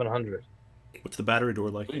 21700. What's the battery door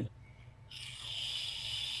like?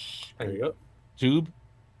 There you go. Tube.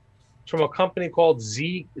 It's from a company called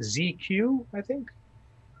ZQ, I think.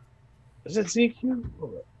 Is it ZQ?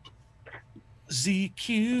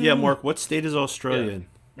 ZQ. Yeah, Mark. What state is Australia in?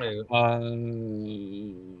 There you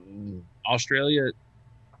go. Australia.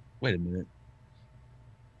 Wait a minute.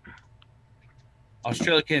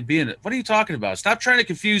 Australia can't be in it. What are you talking about? Stop trying to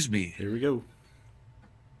confuse me. Here we go.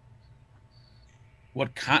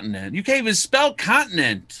 What continent? You can't even spell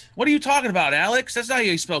continent. What are you talking about, Alex? That's not how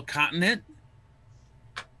you spell continent.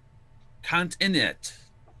 Continent.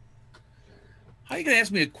 How are you going to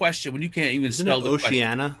ask me a question when you can't even Isn't spell it the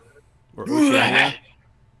Oceania? Or Oceania?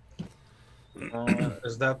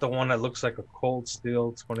 Is that the one that looks like a Cold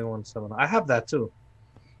Steel 217? I have that too.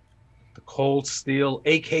 The Cold Steel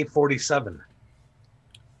AK-47.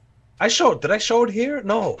 Did I show it here?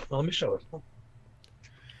 No, let me show it.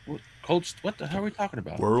 What the hell are we talking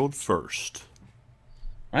about? World first.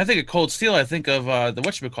 When I think of Cold Steel, I think of the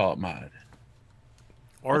whatchamacallit mod.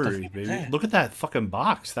 Artery, baby. That? Look at that fucking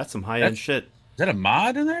box. That's some high-end shit. Is that a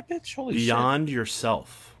mod in that bitch? Holy Beyond shit.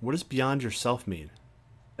 yourself. What does beyond yourself mean?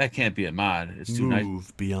 That can't be a mod. It's too nice.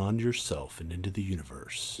 Move beyond yourself and into the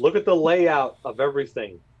universe. Look at the layout of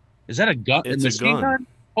everything. Is that a gun? It's a gun.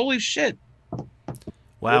 Holy shit.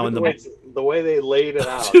 Wow, and the way they laid it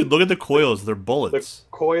out. dude, look at the coils. They're bullets.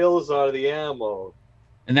 The coils are the ammo.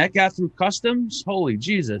 And that got through customs? Holy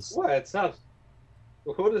Jesus. What? It's not.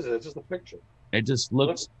 What is it? It's just a picture. It just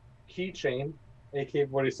looks. Keychain,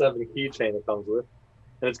 AK-47 keychain it comes with,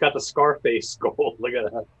 and it's got the Scarface gold. Look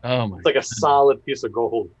at that. Oh my. It's like a solid piece of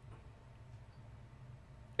gold.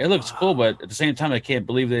 It looks cool, but at the same time, I can't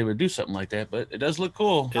believe they would do something like that. But it does look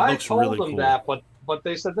cool. It looks really cool. I told them that, but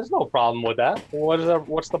they said there's no problem with that.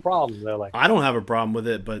 What's the problem? They're like, I don't have a problem with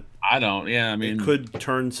it, but I don't. Yeah, I mean, it could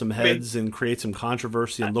turn some heads and create some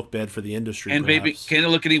controversy and look bad for the industry. And maybe can it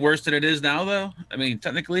look any worse than it is now, though? I mean,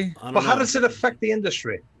 technically. But how does it affect the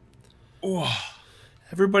industry? Ooh.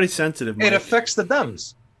 Everybody's sensitive, Mike. It affects the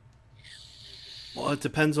Dems. Well, it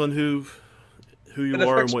depends on who you It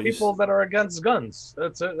are affects and what you. people that are against guns.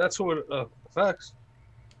 That's who it affects.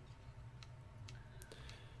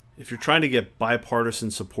 If you're trying to get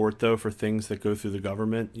bipartisan support, though, for things that go through the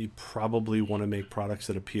government, you probably want to make products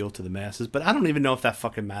that appeal to the masses. But I don't even know if that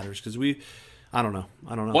fucking matters because I don't know.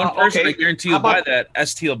 One person, okay. I guarantee you'll buy that.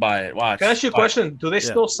 ST will buy it. Watch. Can I ask you a question? Do they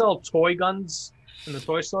still sell toy guns in the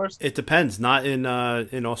toy stores? It depends. Not in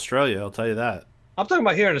Australia, I'll tell you that. I'm talking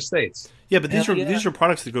about here in the States. Yeah, but these are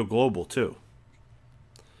products that go global too.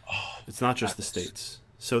 It's not just the States.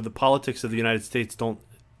 So the politics of the United States don't.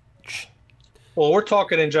 Well, we're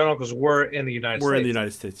talking in general because we're in the United States. We're in the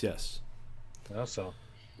United States, yes. Yeah, so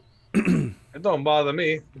it don't bother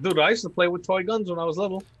me, dude. I used to play with toy guns when I was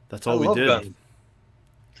little. That's all we did. Guns.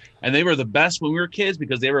 And they were the best when we were kids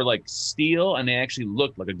because they were like steel and they actually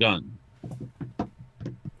looked like a gun.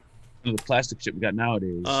 The plastic shit we got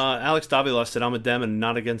nowadays. Alex Davila said, "I'm a Dem and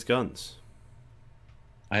not against guns."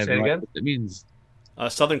 I have Say no again? idea what it means.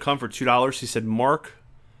 Southern Comfort, $2. He said, "Mark,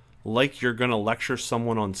 like you're gonna lecture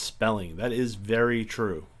someone on spelling." That is very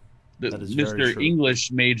true. That is very Mr. true.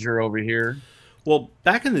 English major over here. Well,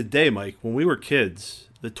 back in the day, Mike, when we were kids,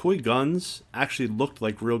 the toy guns actually looked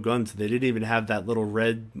like real guns. They didn't even have that little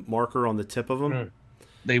red marker on the tip of them.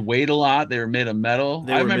 They weighed a lot. They were made of metal.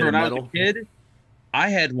 I remember when I was a kid, I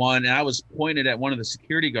had one, and I was pointed at one of the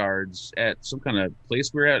security guards at some kind of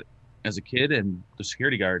place we were at as a kid, and the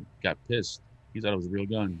security guard got pissed. He thought it was a real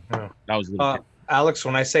gun. That was a little kid. Alex,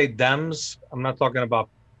 when I say Dems, I'm not talking about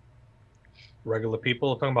regular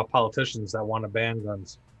people. I'm talking about politicians that want to ban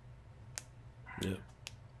guns. Yeah.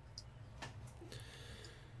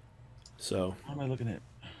 So. What am I looking at?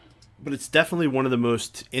 But it's definitely one of the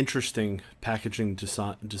most interesting packaging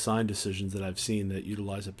design decisions that I've seen that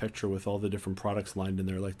utilize a picture with all the different products lined in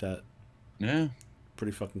there like that. Yeah.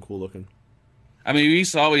 pretty fucking cool looking. I mean, we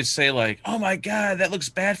used to always say like, "Oh my god, that looks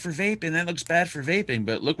bad for vaping. That looks bad for vaping."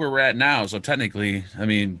 But look where we're at now. So technically, I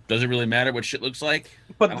mean, does it really matter what shit looks like?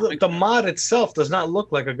 But the mod itself does not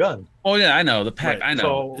look like a gun. Oh yeah, I know the pack. Right. I know.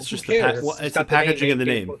 So It's who just cares? it's the packaging of the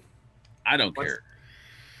name. I don't care.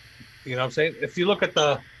 You know what I'm saying? If you look at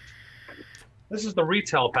this is the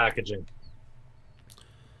retail packaging.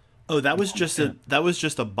 Oh, that was just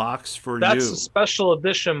a box for That's you. a special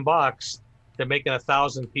edition box. They're making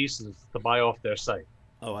 1,000 pieces to buy off their site.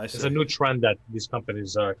 Oh, I see. It's a new trend that these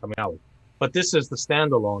companies are coming out with. But this is the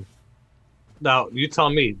standalone. Now, you tell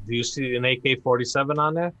me, do you see an AK-47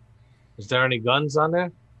 on there? Is there any guns on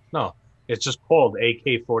there? No. It's just called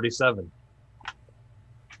AK-47.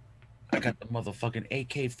 I got the motherfucking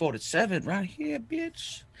AK-47 right here,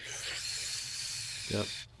 bitch. Yep.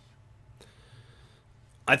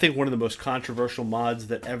 I think one of the most controversial mods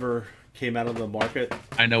that ever came out of the market.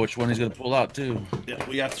 I know which one he's gonna pull out too.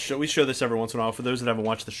 Yeah, we show this every once in a while for those that haven't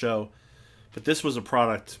watched the show. But this was a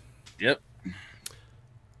product. Yep.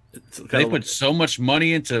 They put so much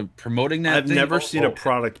money into promoting that. I've never seen a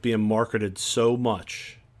product being marketed so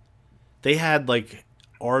much. They had like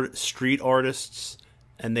street artists,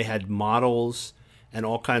 and they had models and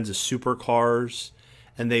all kinds of supercars,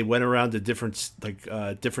 and they went around to different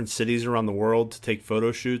cities around the world to take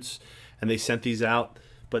photo shoots, and they sent these out.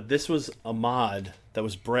 But this was a mod that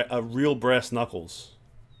was a real brass knuckles.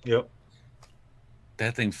 Yep.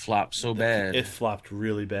 That thing flopped so bad. It flopped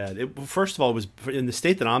really bad. First of all, it was in the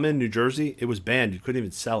state that I'm in, New Jersey. It was banned. You couldn't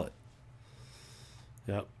even sell it.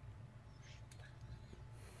 Yep.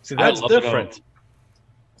 See, that's different.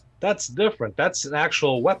 That's different. That's an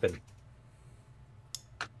actual weapon.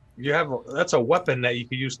 That's a weapon that you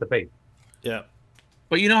could use to vape. Yeah.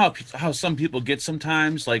 But you know how some people get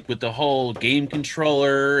sometimes, like with the whole game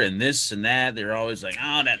controller and this and that, they're always like,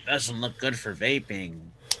 "Oh, that doesn't look good for vaping."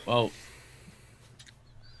 Well,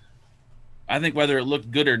 I think whether it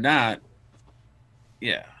looked good or not,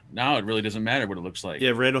 yeah, now it really doesn't matter what it looks like. Yeah,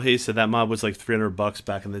 Randall Hayes said that mod was like $300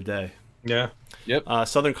 back in the day. Yeah. Yep.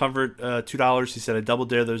 Southern Comfort, $2. He said, "I double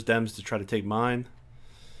dare those Dems to try to take mine."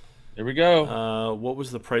 There we go. What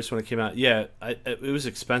was the price when it came out? Yeah, it was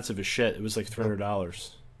expensive as shit. It was like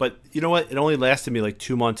 $300. But you know what? It only lasted me like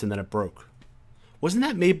 2 months and then it broke. Wasn't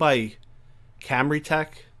that made by Camry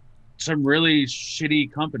Tech? Some really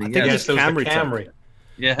shitty company. I think it was Camry Tech.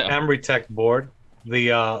 Yeah. Camry Tech board. The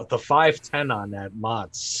 510 on that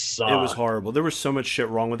mod sucked. It was horrible. There was so much shit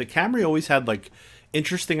wrong with it. Camry always had like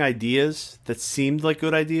interesting ideas that seemed like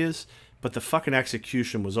good ideas, but the fucking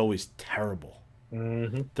execution was always terrible.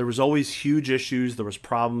 Mm-hmm. There was always huge issues. There was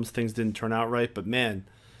problems. Things didn't turn out right. But man,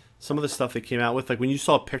 some of the stuff they came out with, like when you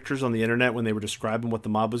saw pictures on the internet when they were describing what the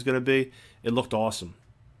mod was going to be, it looked awesome.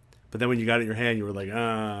 But then when you got it in your hand, you were like,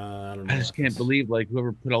 I don't know. I just can't believe like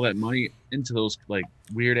whoever put all that money into those like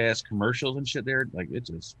weird ass commercials and shit there. Like it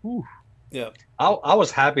just, whew. Yeah. I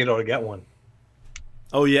was happy though to get one.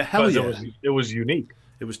 Oh yeah, hell yeah. It was unique.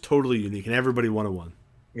 It was totally unique, and everybody wanted one.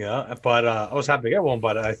 Yeah, but I was happy to get one,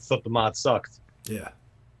 but I thought the mod sucked. Yeah.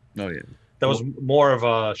 Oh yeah. That was more of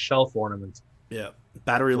a shelf ornament. Yeah.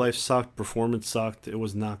 Battery life sucked. Performance sucked. It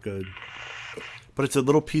was not good. But it's a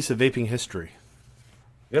little piece of vaping history.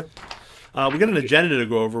 Yep. We got an agenda to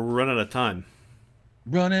go over. We're running out of time.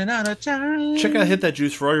 Running out of time. Check out Hit That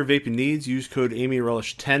Juice for all your vaping needs. Use code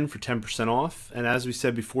AmyRelish10 for 10% off. And as we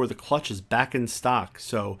said before, the clutch is back in stock.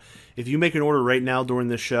 So if you make an order right now during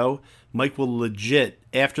this show, Mike will legit,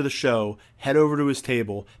 after the show, head over to his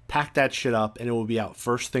table, pack that shit up, and it will be out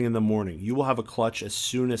first thing in the morning. You will have a clutch as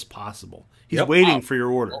soon as possible. He's waiting for your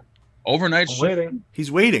order. Overnight waiting.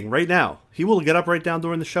 He's waiting right now. He will get up right down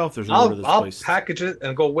during the show if there's an order this place. I'll package it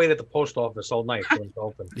and go wait at the post office all night when it's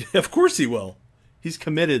open. Yeah, of course he will. He's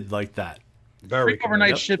committed like that. Very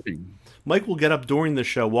overnight shipping. Mike will get up during the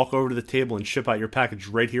show, walk over to the table, and ship out your package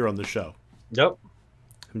right here on the show. Yep.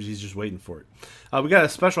 He's just waiting for it. We got a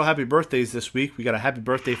special happy birthdays this week. We got a happy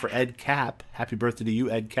birthday for Ed Cap. Happy birthday to you,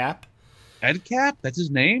 Ed Cap. Ed Cap? That's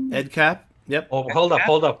his name? Ed Cap. Yep. Oh, hold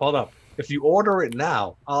up. If you order it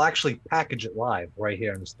now, I'll actually package it live right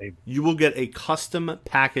here on this table. You will get a custom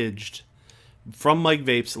packaged from Mike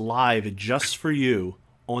Vapes live just for you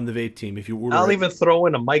on the Vape team. If you order, I'll even throw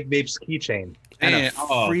in a Mike Vapes keychain and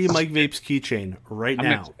a free Mike Vapes keychain right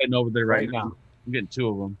now. I'm heading over there right now. I'm getting 2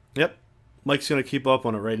 of them. Yep. Mike's going to keep up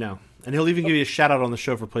on it right now. And he'll even give you a shout out on the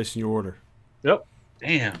show for placing your order. Yep.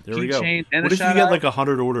 Damn. There we go. And what if you get like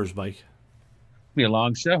 100 orders, Mike? Be a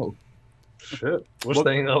long show. Shit. We're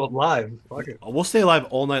staying out live. Fuck it. We'll stay live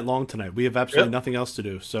all night long tonight. We have absolutely nothing else to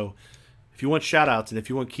do. So if you want shout outs and if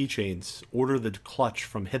you want keychains, order the clutch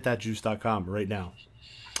from hitthatjuice.com right now.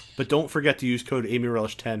 But don't forget to use code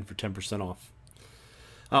AmyRelish10 for 10% off.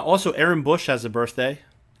 Also, Aaron Bush has a birthday.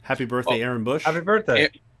 Happy birthday, Aaron Bush. Happy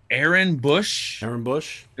birthday. Aaron Bush? Aaron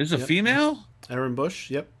Bush. Is a female? Aaron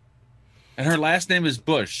Bush, yep. And her last name is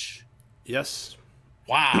Bush. Yes.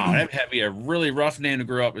 Wow, that had to be a really rough name to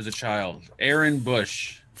grow up as a child. Aaron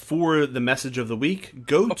Bush. For the message of the week,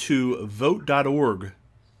 go to vote.org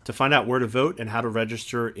to find out where to vote and how to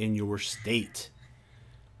register in your state.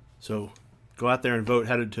 So go out there and vote.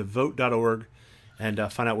 Head to vote.org and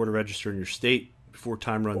find out where to register in your state before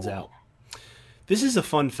time runs out. This is a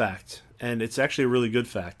fun fact, and it's actually a really good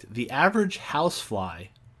fact. The average housefly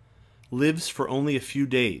lives for only a few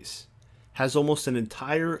days, has almost an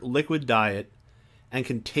entire liquid diet, and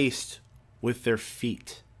can taste with their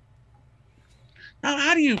feet. Now,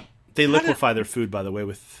 how do you... They liquefy their food, by the way,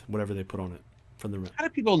 with whatever they put on it from the... How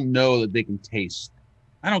do people know that they can taste?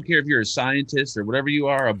 I don't care if you're a scientist or whatever you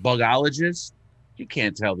are, a bugologist. You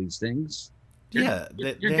can't tell these things. You're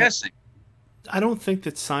guessing. I don't think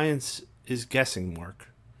that science is guessing, Mark.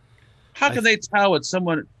 How can they tell what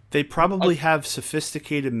someone... They probably have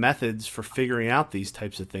sophisticated methods for figuring out these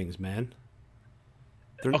types of things, man.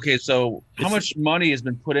 Okay, so how much money has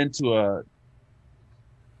been put into a...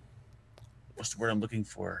 What's the word I'm looking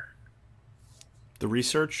for? The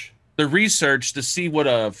research? The research to see what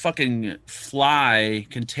a fucking fly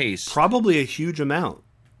can taste. Probably a huge amount.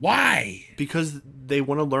 Why? Because they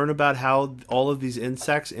want to learn about how all of these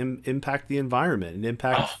insects impact the environment and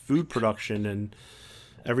impact food production and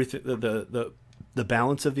everything, the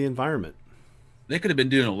balance of the environment. They could have been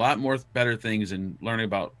doing a lot more better things and learning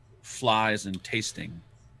about flies and tasting.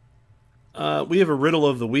 We have a riddle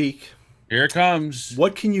of the week. Here it comes.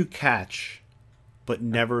 What can you catch but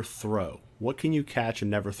never throw? What can you catch and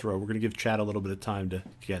never throw? We're going to give Chad a little bit of time to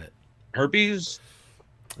get it. Herpes?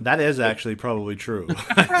 That is actually probably true.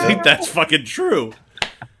 I think that's fucking true.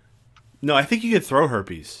 No, I think you can throw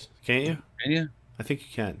herpes. Can't you? Can you? I think you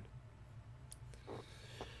can.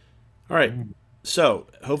 All right. So,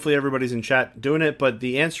 hopefully everybody's in chat doing it, but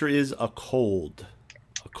the answer is a cold.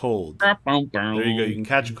 A cold. There you go. You can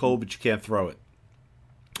catch a cold, but you can't throw it.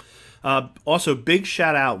 Also, big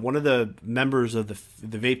shout out, one of the members of the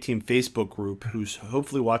Vape Team Facebook group who's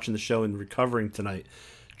hopefully watching the show and recovering tonight,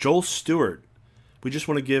 Joel Stewart. We just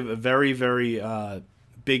want to give a very, very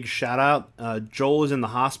big shout out. Joel is in the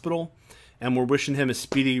hospital, and we're wishing him a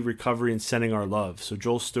speedy recovery and sending our love. So,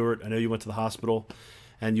 Joel Stewart, I know you went to the hospital,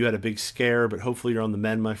 and you had a big scare, but hopefully you're on the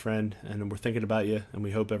mend, my friend, and we're thinking about you, and we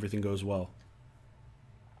hope everything goes well.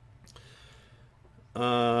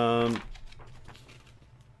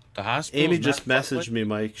 The hospital. Amy just messaged me,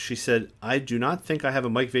 Mike. She said, I do not think I have a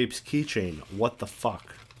Mike Vapes keychain. What the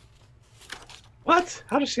fuck? What?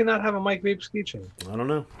 How does she not have a Mike Vapes keychain? I don't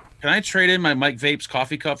know. Can I trade in my Mike Vapes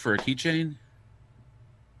coffee cup for a keychain?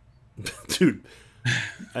 Dude,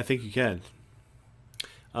 I think you can.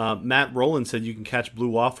 Matt Rowland said you can catch blue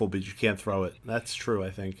waffle, but you can't throw it. That's true,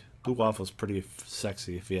 I think. Blue waffle's pretty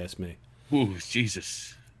sexy, if you ask me. Ooh,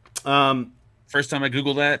 Jesus. First time I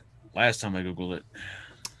Googled that. Last time I Googled it.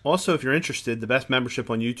 Also, if you're interested, the best membership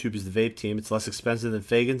on YouTube is the Vape Team. It's less expensive than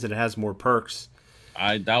Fagan's, and it has more perks.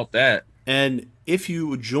 I doubt that. And if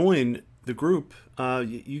you join the group,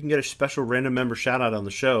 you can get a special random member shout-out on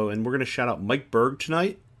the show. And we're going to shout out Mike Berg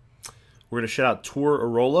tonight. We're going to shout out Tor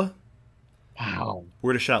Arola. Wow.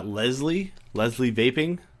 We're going to shout out Leslie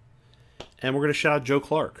Vaping. And we're going to shout out Joe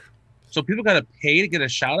Clark. So people got to pay to get a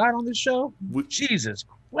shout-out on this show? Jesus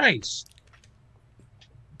Christ.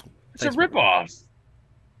 It's a ripoff.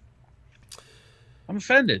 I'm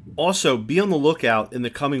offended. Also, be on the lookout in the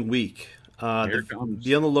coming week. Here it comes.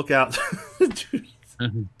 Be on the lookout.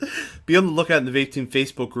 Be on the lookout in the Vape Team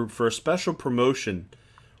Facebook group for a special promotion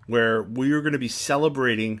where we are going to be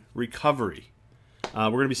celebrating recovery. We're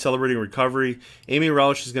going to be celebrating recovery. Amy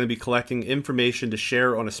Relish is going to be collecting information to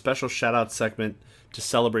share on a special shout-out segment to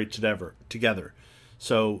celebrate together.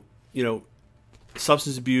 So, you know,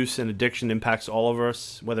 substance abuse and addiction impacts all of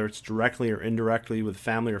us, whether it's directly or indirectly with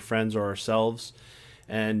family or friends or ourselves.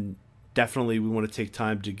 And definitely we want to take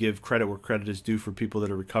time to give credit where credit is due for people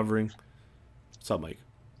that are recovering. What's up, Mike?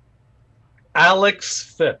 Alex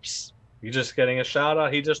Phipps. You're just getting a shout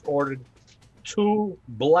out. He just ordered 2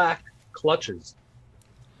 black clutches.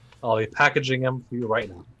 I'll be packaging them for you right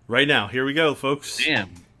now. Right now. Here we go, folks. Damn.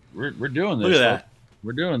 We're doing this. Look at that.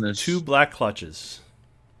 We're doing this. 2 black clutches.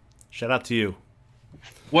 Shout out to you.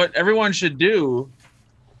 What everyone should do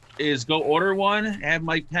is go order one, have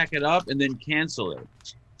Mike pack it up, and then cancel it.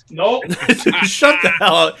 Nope. Shut the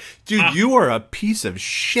hell up. Dude, you are a piece of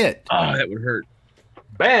shit. Oh, that would hurt.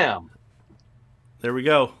 Bam. There we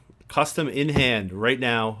go. Custom in hand right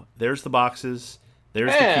now. There's the boxes.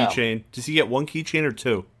 There's Bam. the keychain. Does he get one keychain or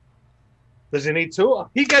two? Does he need two?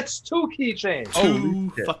 He gets two keychains.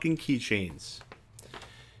 Two fucking keychains.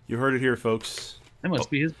 You heard it here, folks. That must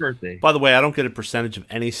be his birthday. By the way, I don't get a percentage of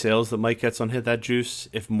any sales that Mike gets on Hit That Juice.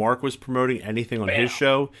 If Mark was promoting anything on his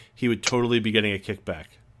show, he would totally be getting a kickback.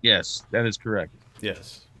 Yes, that is correct.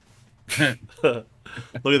 Yes. Look at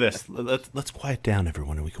this. Let's quiet down,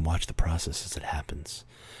 everyone, and we can watch the process as it happens.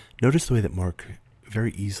 Notice the way that Mark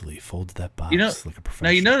very easily folds that box like a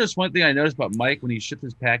professional. Now, you notice one thing I noticed about Mike when he shipped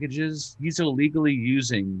his packages? He's illegally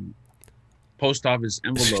using post office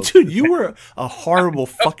envelopes. Dude, you were a horrible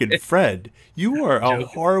fucking Fred. You are a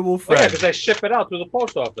horrible Fred. Yeah, because I ship it out through the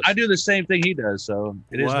post office. I do the same thing he does, so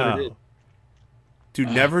it is what it is.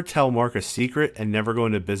 Dude, never tell Mark a secret and never go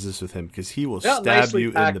into business with him because he will stab you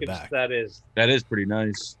in the back. That is pretty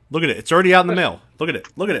nice. Look at it. It's already out in the mail. Look at it.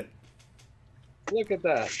 Look at it. Look at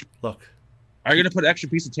that. Look. Are you going to put an extra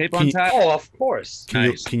piece of tape on top? Oh, of course.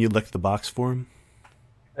 Can you lick the box for him?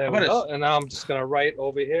 There we go. And now I'm just going to write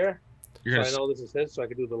over here. So I know this is his, so I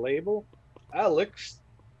can do the label. Alex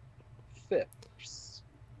Phipps.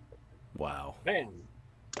 Wow. Bam.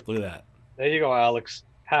 Look at that. There you go, Alex.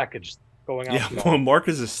 Packaged. Going out. Yeah, well, Mark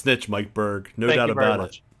is a snitch, Mike Berg. No doubt about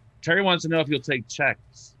it. Terry wants to know if you'll take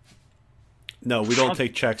checks. No, we don't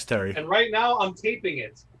take checks, Terry. And right now, I'm taping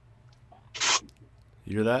it.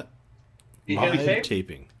 You hear that? You hear the tape?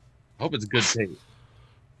 Taping. I hope it's good tape.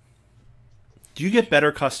 Do you get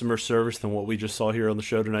better customer service than what we just saw here on the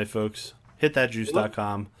show tonight, folks?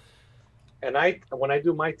 HitThatJuice.com. And when I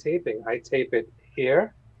do my taping, I tape it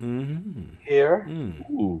here, here, and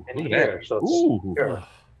here. So it's secure.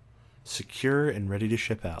 Secure and ready to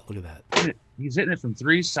ship out. Look at that. He's hitting it from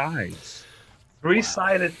three sides.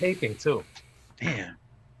 Three-sided taping, too. Damn.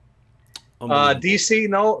 DC,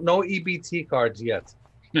 no EBT cards yet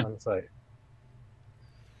on the site.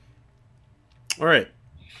 All right.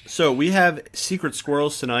 So we have secret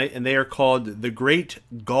squirrels tonight, and they are called the Great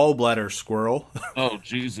Gallbladder Squirrel. Oh,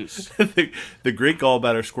 Jesus. the Great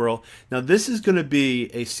Gallbladder Squirrel. Now, this is going to be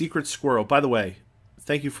a secret squirrel. By the way,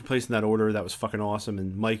 thank you for placing that order. That was fucking awesome.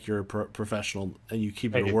 And Mike, you're a professional, and you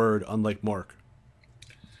keep your word, unlike Mark.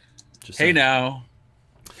 Hey now.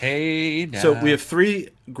 So we have 3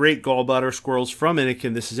 Great Gallbladder Squirrels from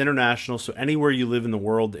Anakin. This is international, so anywhere you live in the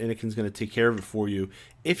world, Anakin's going to take care of it for you.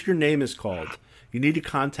 If your name is called, you need to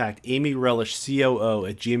contact Amy Relish, COO,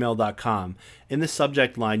 at gmail.com. In the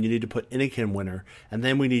subject line, you need to put Anakin winner, and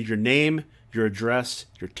then we need your name, your address,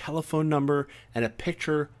 your telephone number, and a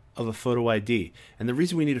picture of a photo ID. And the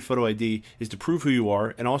reason we need a photo ID is to prove who you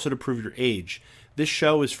are and also to prove your age. This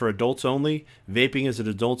show is for adults only. Vaping is an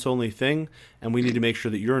adults only thing, and we need to make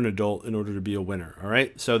sure that you're an adult in order to be a winner. All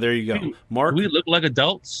right? So there you go. Mark, do we look like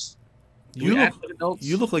adults? You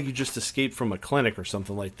look like you just escaped from a clinic or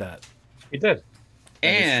something like that. He did.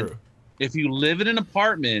 And if you live in an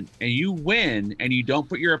apartment and you win and you don't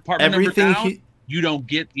put your apartment number down, you don't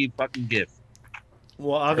get the fucking gift.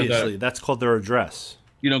 Well, obviously, that's called their address.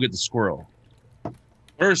 You don't get the squirrel.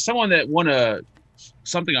 There's someone that won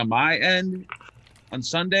something on my end on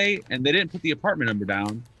Sunday, and they didn't put the apartment number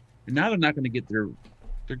down, and now they're not going to get their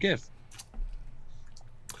gift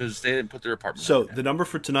because they didn't put their apartment number down. The number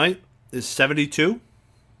for tonight is 72.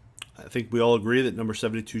 I think we all agree that number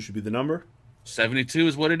 72 should be the number. 72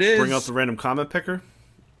 is what it is. Bring out the random comment picker.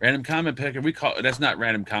 Random comment picker. We call that's not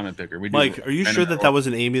random comment picker. Mike, are you sure that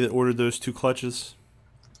wasn't Amy that ordered those 2 clutches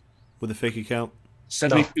with a fake account?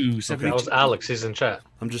 72. No. 72. That was Alex. He's in chat.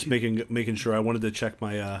 I'm just making sure. I wanted to check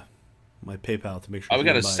my my PayPal to make sure. Oh, we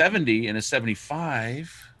got a 70 and a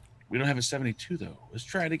 75. We don't have a 72 though. Let's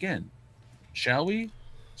try it again, shall we?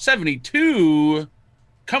 72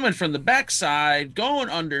 coming from the backside, going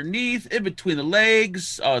underneath, in between the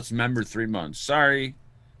legs. Oh, it's member 3 months. Sorry.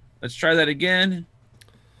 Let's try that again.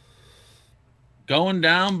 Going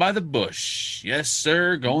down by the bush. Yes,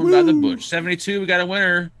 sir. Going by the bush. 72. We got a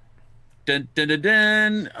winner. Dun, dun, dun,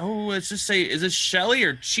 dun. Oh, let's just say, is it Shelly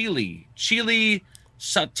or Chile? Chile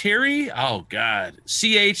Satiri? Oh, God.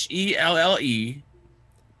 Chelle.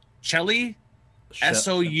 Chelly?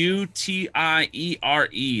 Soutiere.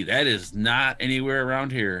 That is not anywhere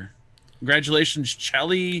around here. Congratulations,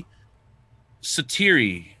 Chelly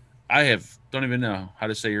Satiri. Don't even know how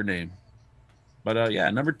to say your name. But yeah,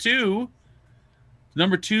 number two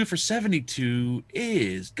for 72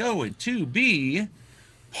 is going to be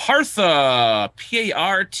Partha.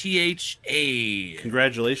 Partha.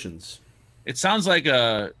 Congratulations. It sounds like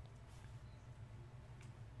a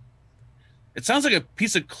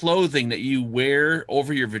piece of clothing that you wear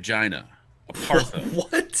over your vagina. A Partha.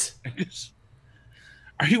 What?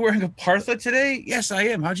 Are you wearing a Partha today? Yes, I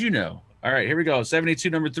am. How'd you know? All right, here we go. 72,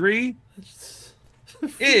 number 3.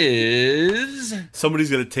 is... Somebody's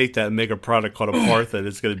gonna take that and make a product called a Partha, and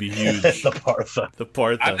it's gonna be huge. The Partha. The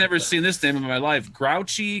Partha. I've never seen this name in my life.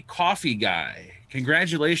 Grouchy Coffee Guy.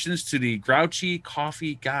 Congratulations to the Grouchy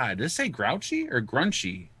Coffee Guy. Did it say Grouchy or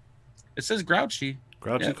Grunchy? It says Grouchy.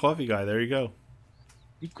 Grouchy Yep. Coffee Guy. There you go.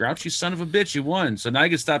 You grouchy son of a bitch. You won. So now you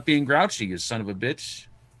can stop being grouchy, you son of a bitch.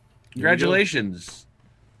 Congratulations.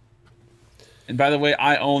 And by the way,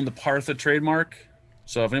 I own the Partha trademark.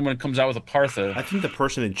 So if anyone comes out with a Partha, I think the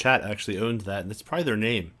person in chat actually owns that, and it's probably their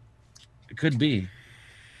name. it could be.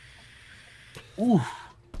 Ooh.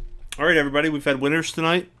 All right, everybody. We've had winners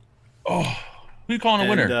tonight. Oh, who are you calling a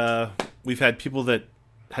winner? We've had people that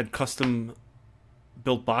had custom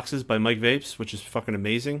built boxes by Mike Vapes, which is fucking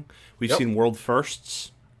amazing. We've seen world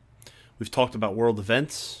firsts. We've talked about world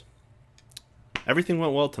events. Everything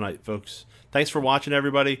went well tonight, folks. Thanks for watching,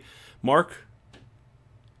 everybody. Mark,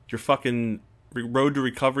 your fucking road to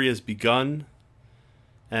recovery has begun.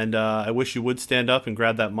 And I wish you would stand up and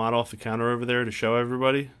grab that mod off the counter over there to show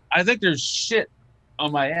everybody. I think there's shit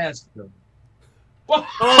on my ass, though.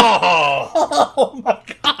 Oh my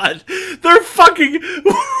god. They're fucking...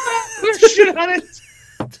 There's shit on it.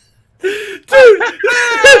 Dude,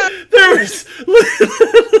 there was...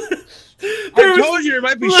 I told you there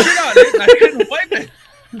might be shit on it, and I couldn't wipe it.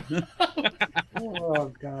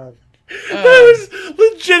 Oh god. There was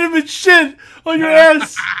legitimate shit on your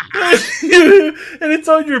ass. And it's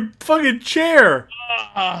on your fucking chair.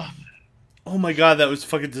 Oh my god, that was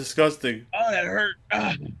fucking disgusting. Oh, that hurt.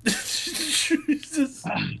 Jesus.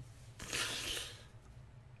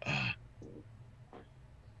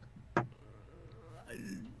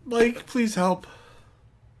 Mike, please help.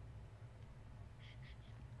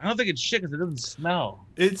 I don't think it's shit because it doesn't smell.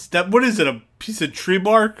 It's that. What is it? A piece of tree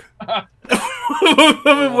bark?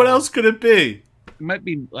 What else could it be? It might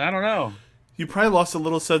be. I don't know. You probably lost a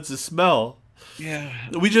little sense of smell. Yeah.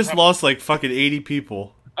 We just lost like fucking 80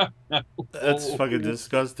 people. That's fucking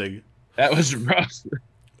disgusting. That was rough.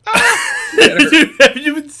 Dude, have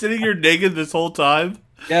you been sitting here naked this whole time?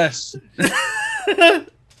 Yes.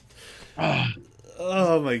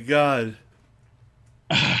 Oh my god.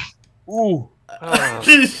 Ooh. I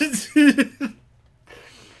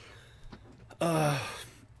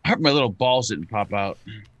hope my little balls didn't pop out.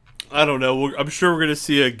 I don't know. I'm sure we're gonna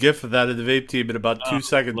see a GIF of that in the vape team in about 2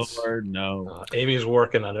 seconds. Lord, no. Amy's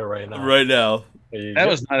working on it right now. Right now. That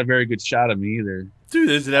was not a very good shot of me either. Dude,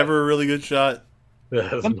 is it ever a really good shot?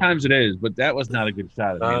 Sometimes it is, but that was not a good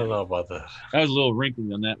shot of me. I don't know about that. That was a little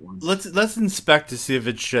wrinkly on that one. Let's inspect to see if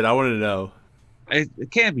it's shit. I want to know. It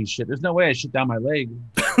can't be shit. There's no way I shit down my leg.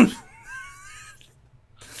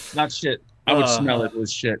 Not shit. I would smell it with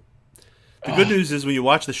shit. The good news is when you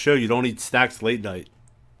watch the show, you don't eat snacks late night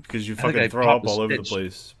because you fucking throw up all over the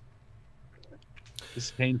place. This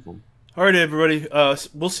is painful. All right, everybody.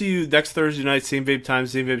 We'll see you next Thursday night. Same vape time,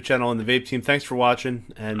 same vape channel, and the vape team. Thanks for watching,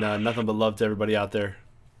 and nothing but love to everybody out there.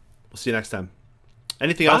 We'll see you next time.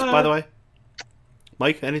 Anything else, by the way?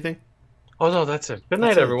 Mike, anything? Oh, no, that's it. Good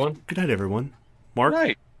night, everyone. Good night, everyone. Mark? Good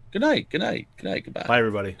night. Good night. Good night. Good night. Goodbye. Bye,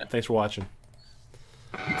 everybody. Thanks for watching.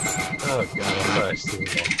 Oh, God, Christ.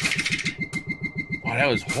 Wow, that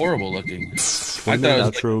was horrible looking. I The thought, it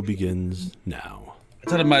was outro begins now. I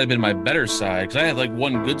thought it might have been my better side, because I had like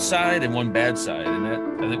one good side and one bad side, and that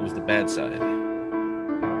I think was the bad side.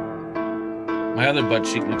 My other butt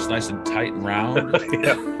cheek looks nice and tight and round.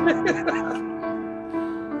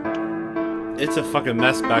 It's a fucking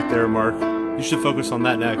mess back there, Mark. You should focus on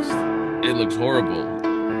that next. It looks horrible.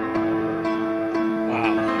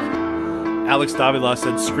 Wow. Alex Davila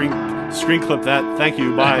said, screen clip that. Thank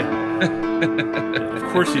you. Bye. Of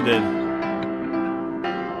course you did.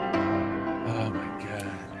 Oh my god.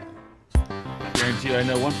 I guarantee you I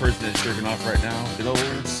know one person that's jerking off right now. Good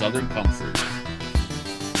old Southern Comfort.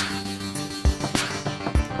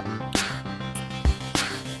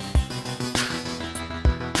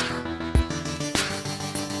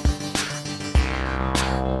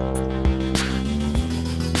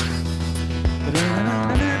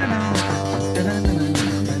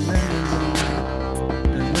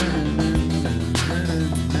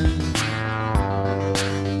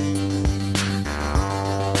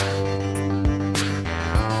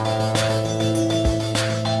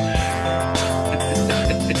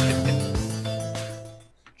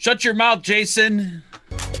 Shut your mouth, Jason.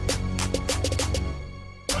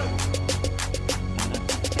 Come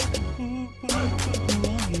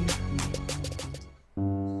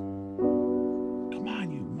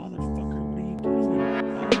on, you motherfucker. What are you doing?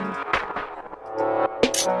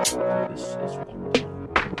 This is fucked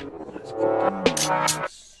up. Let's get doing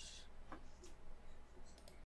this.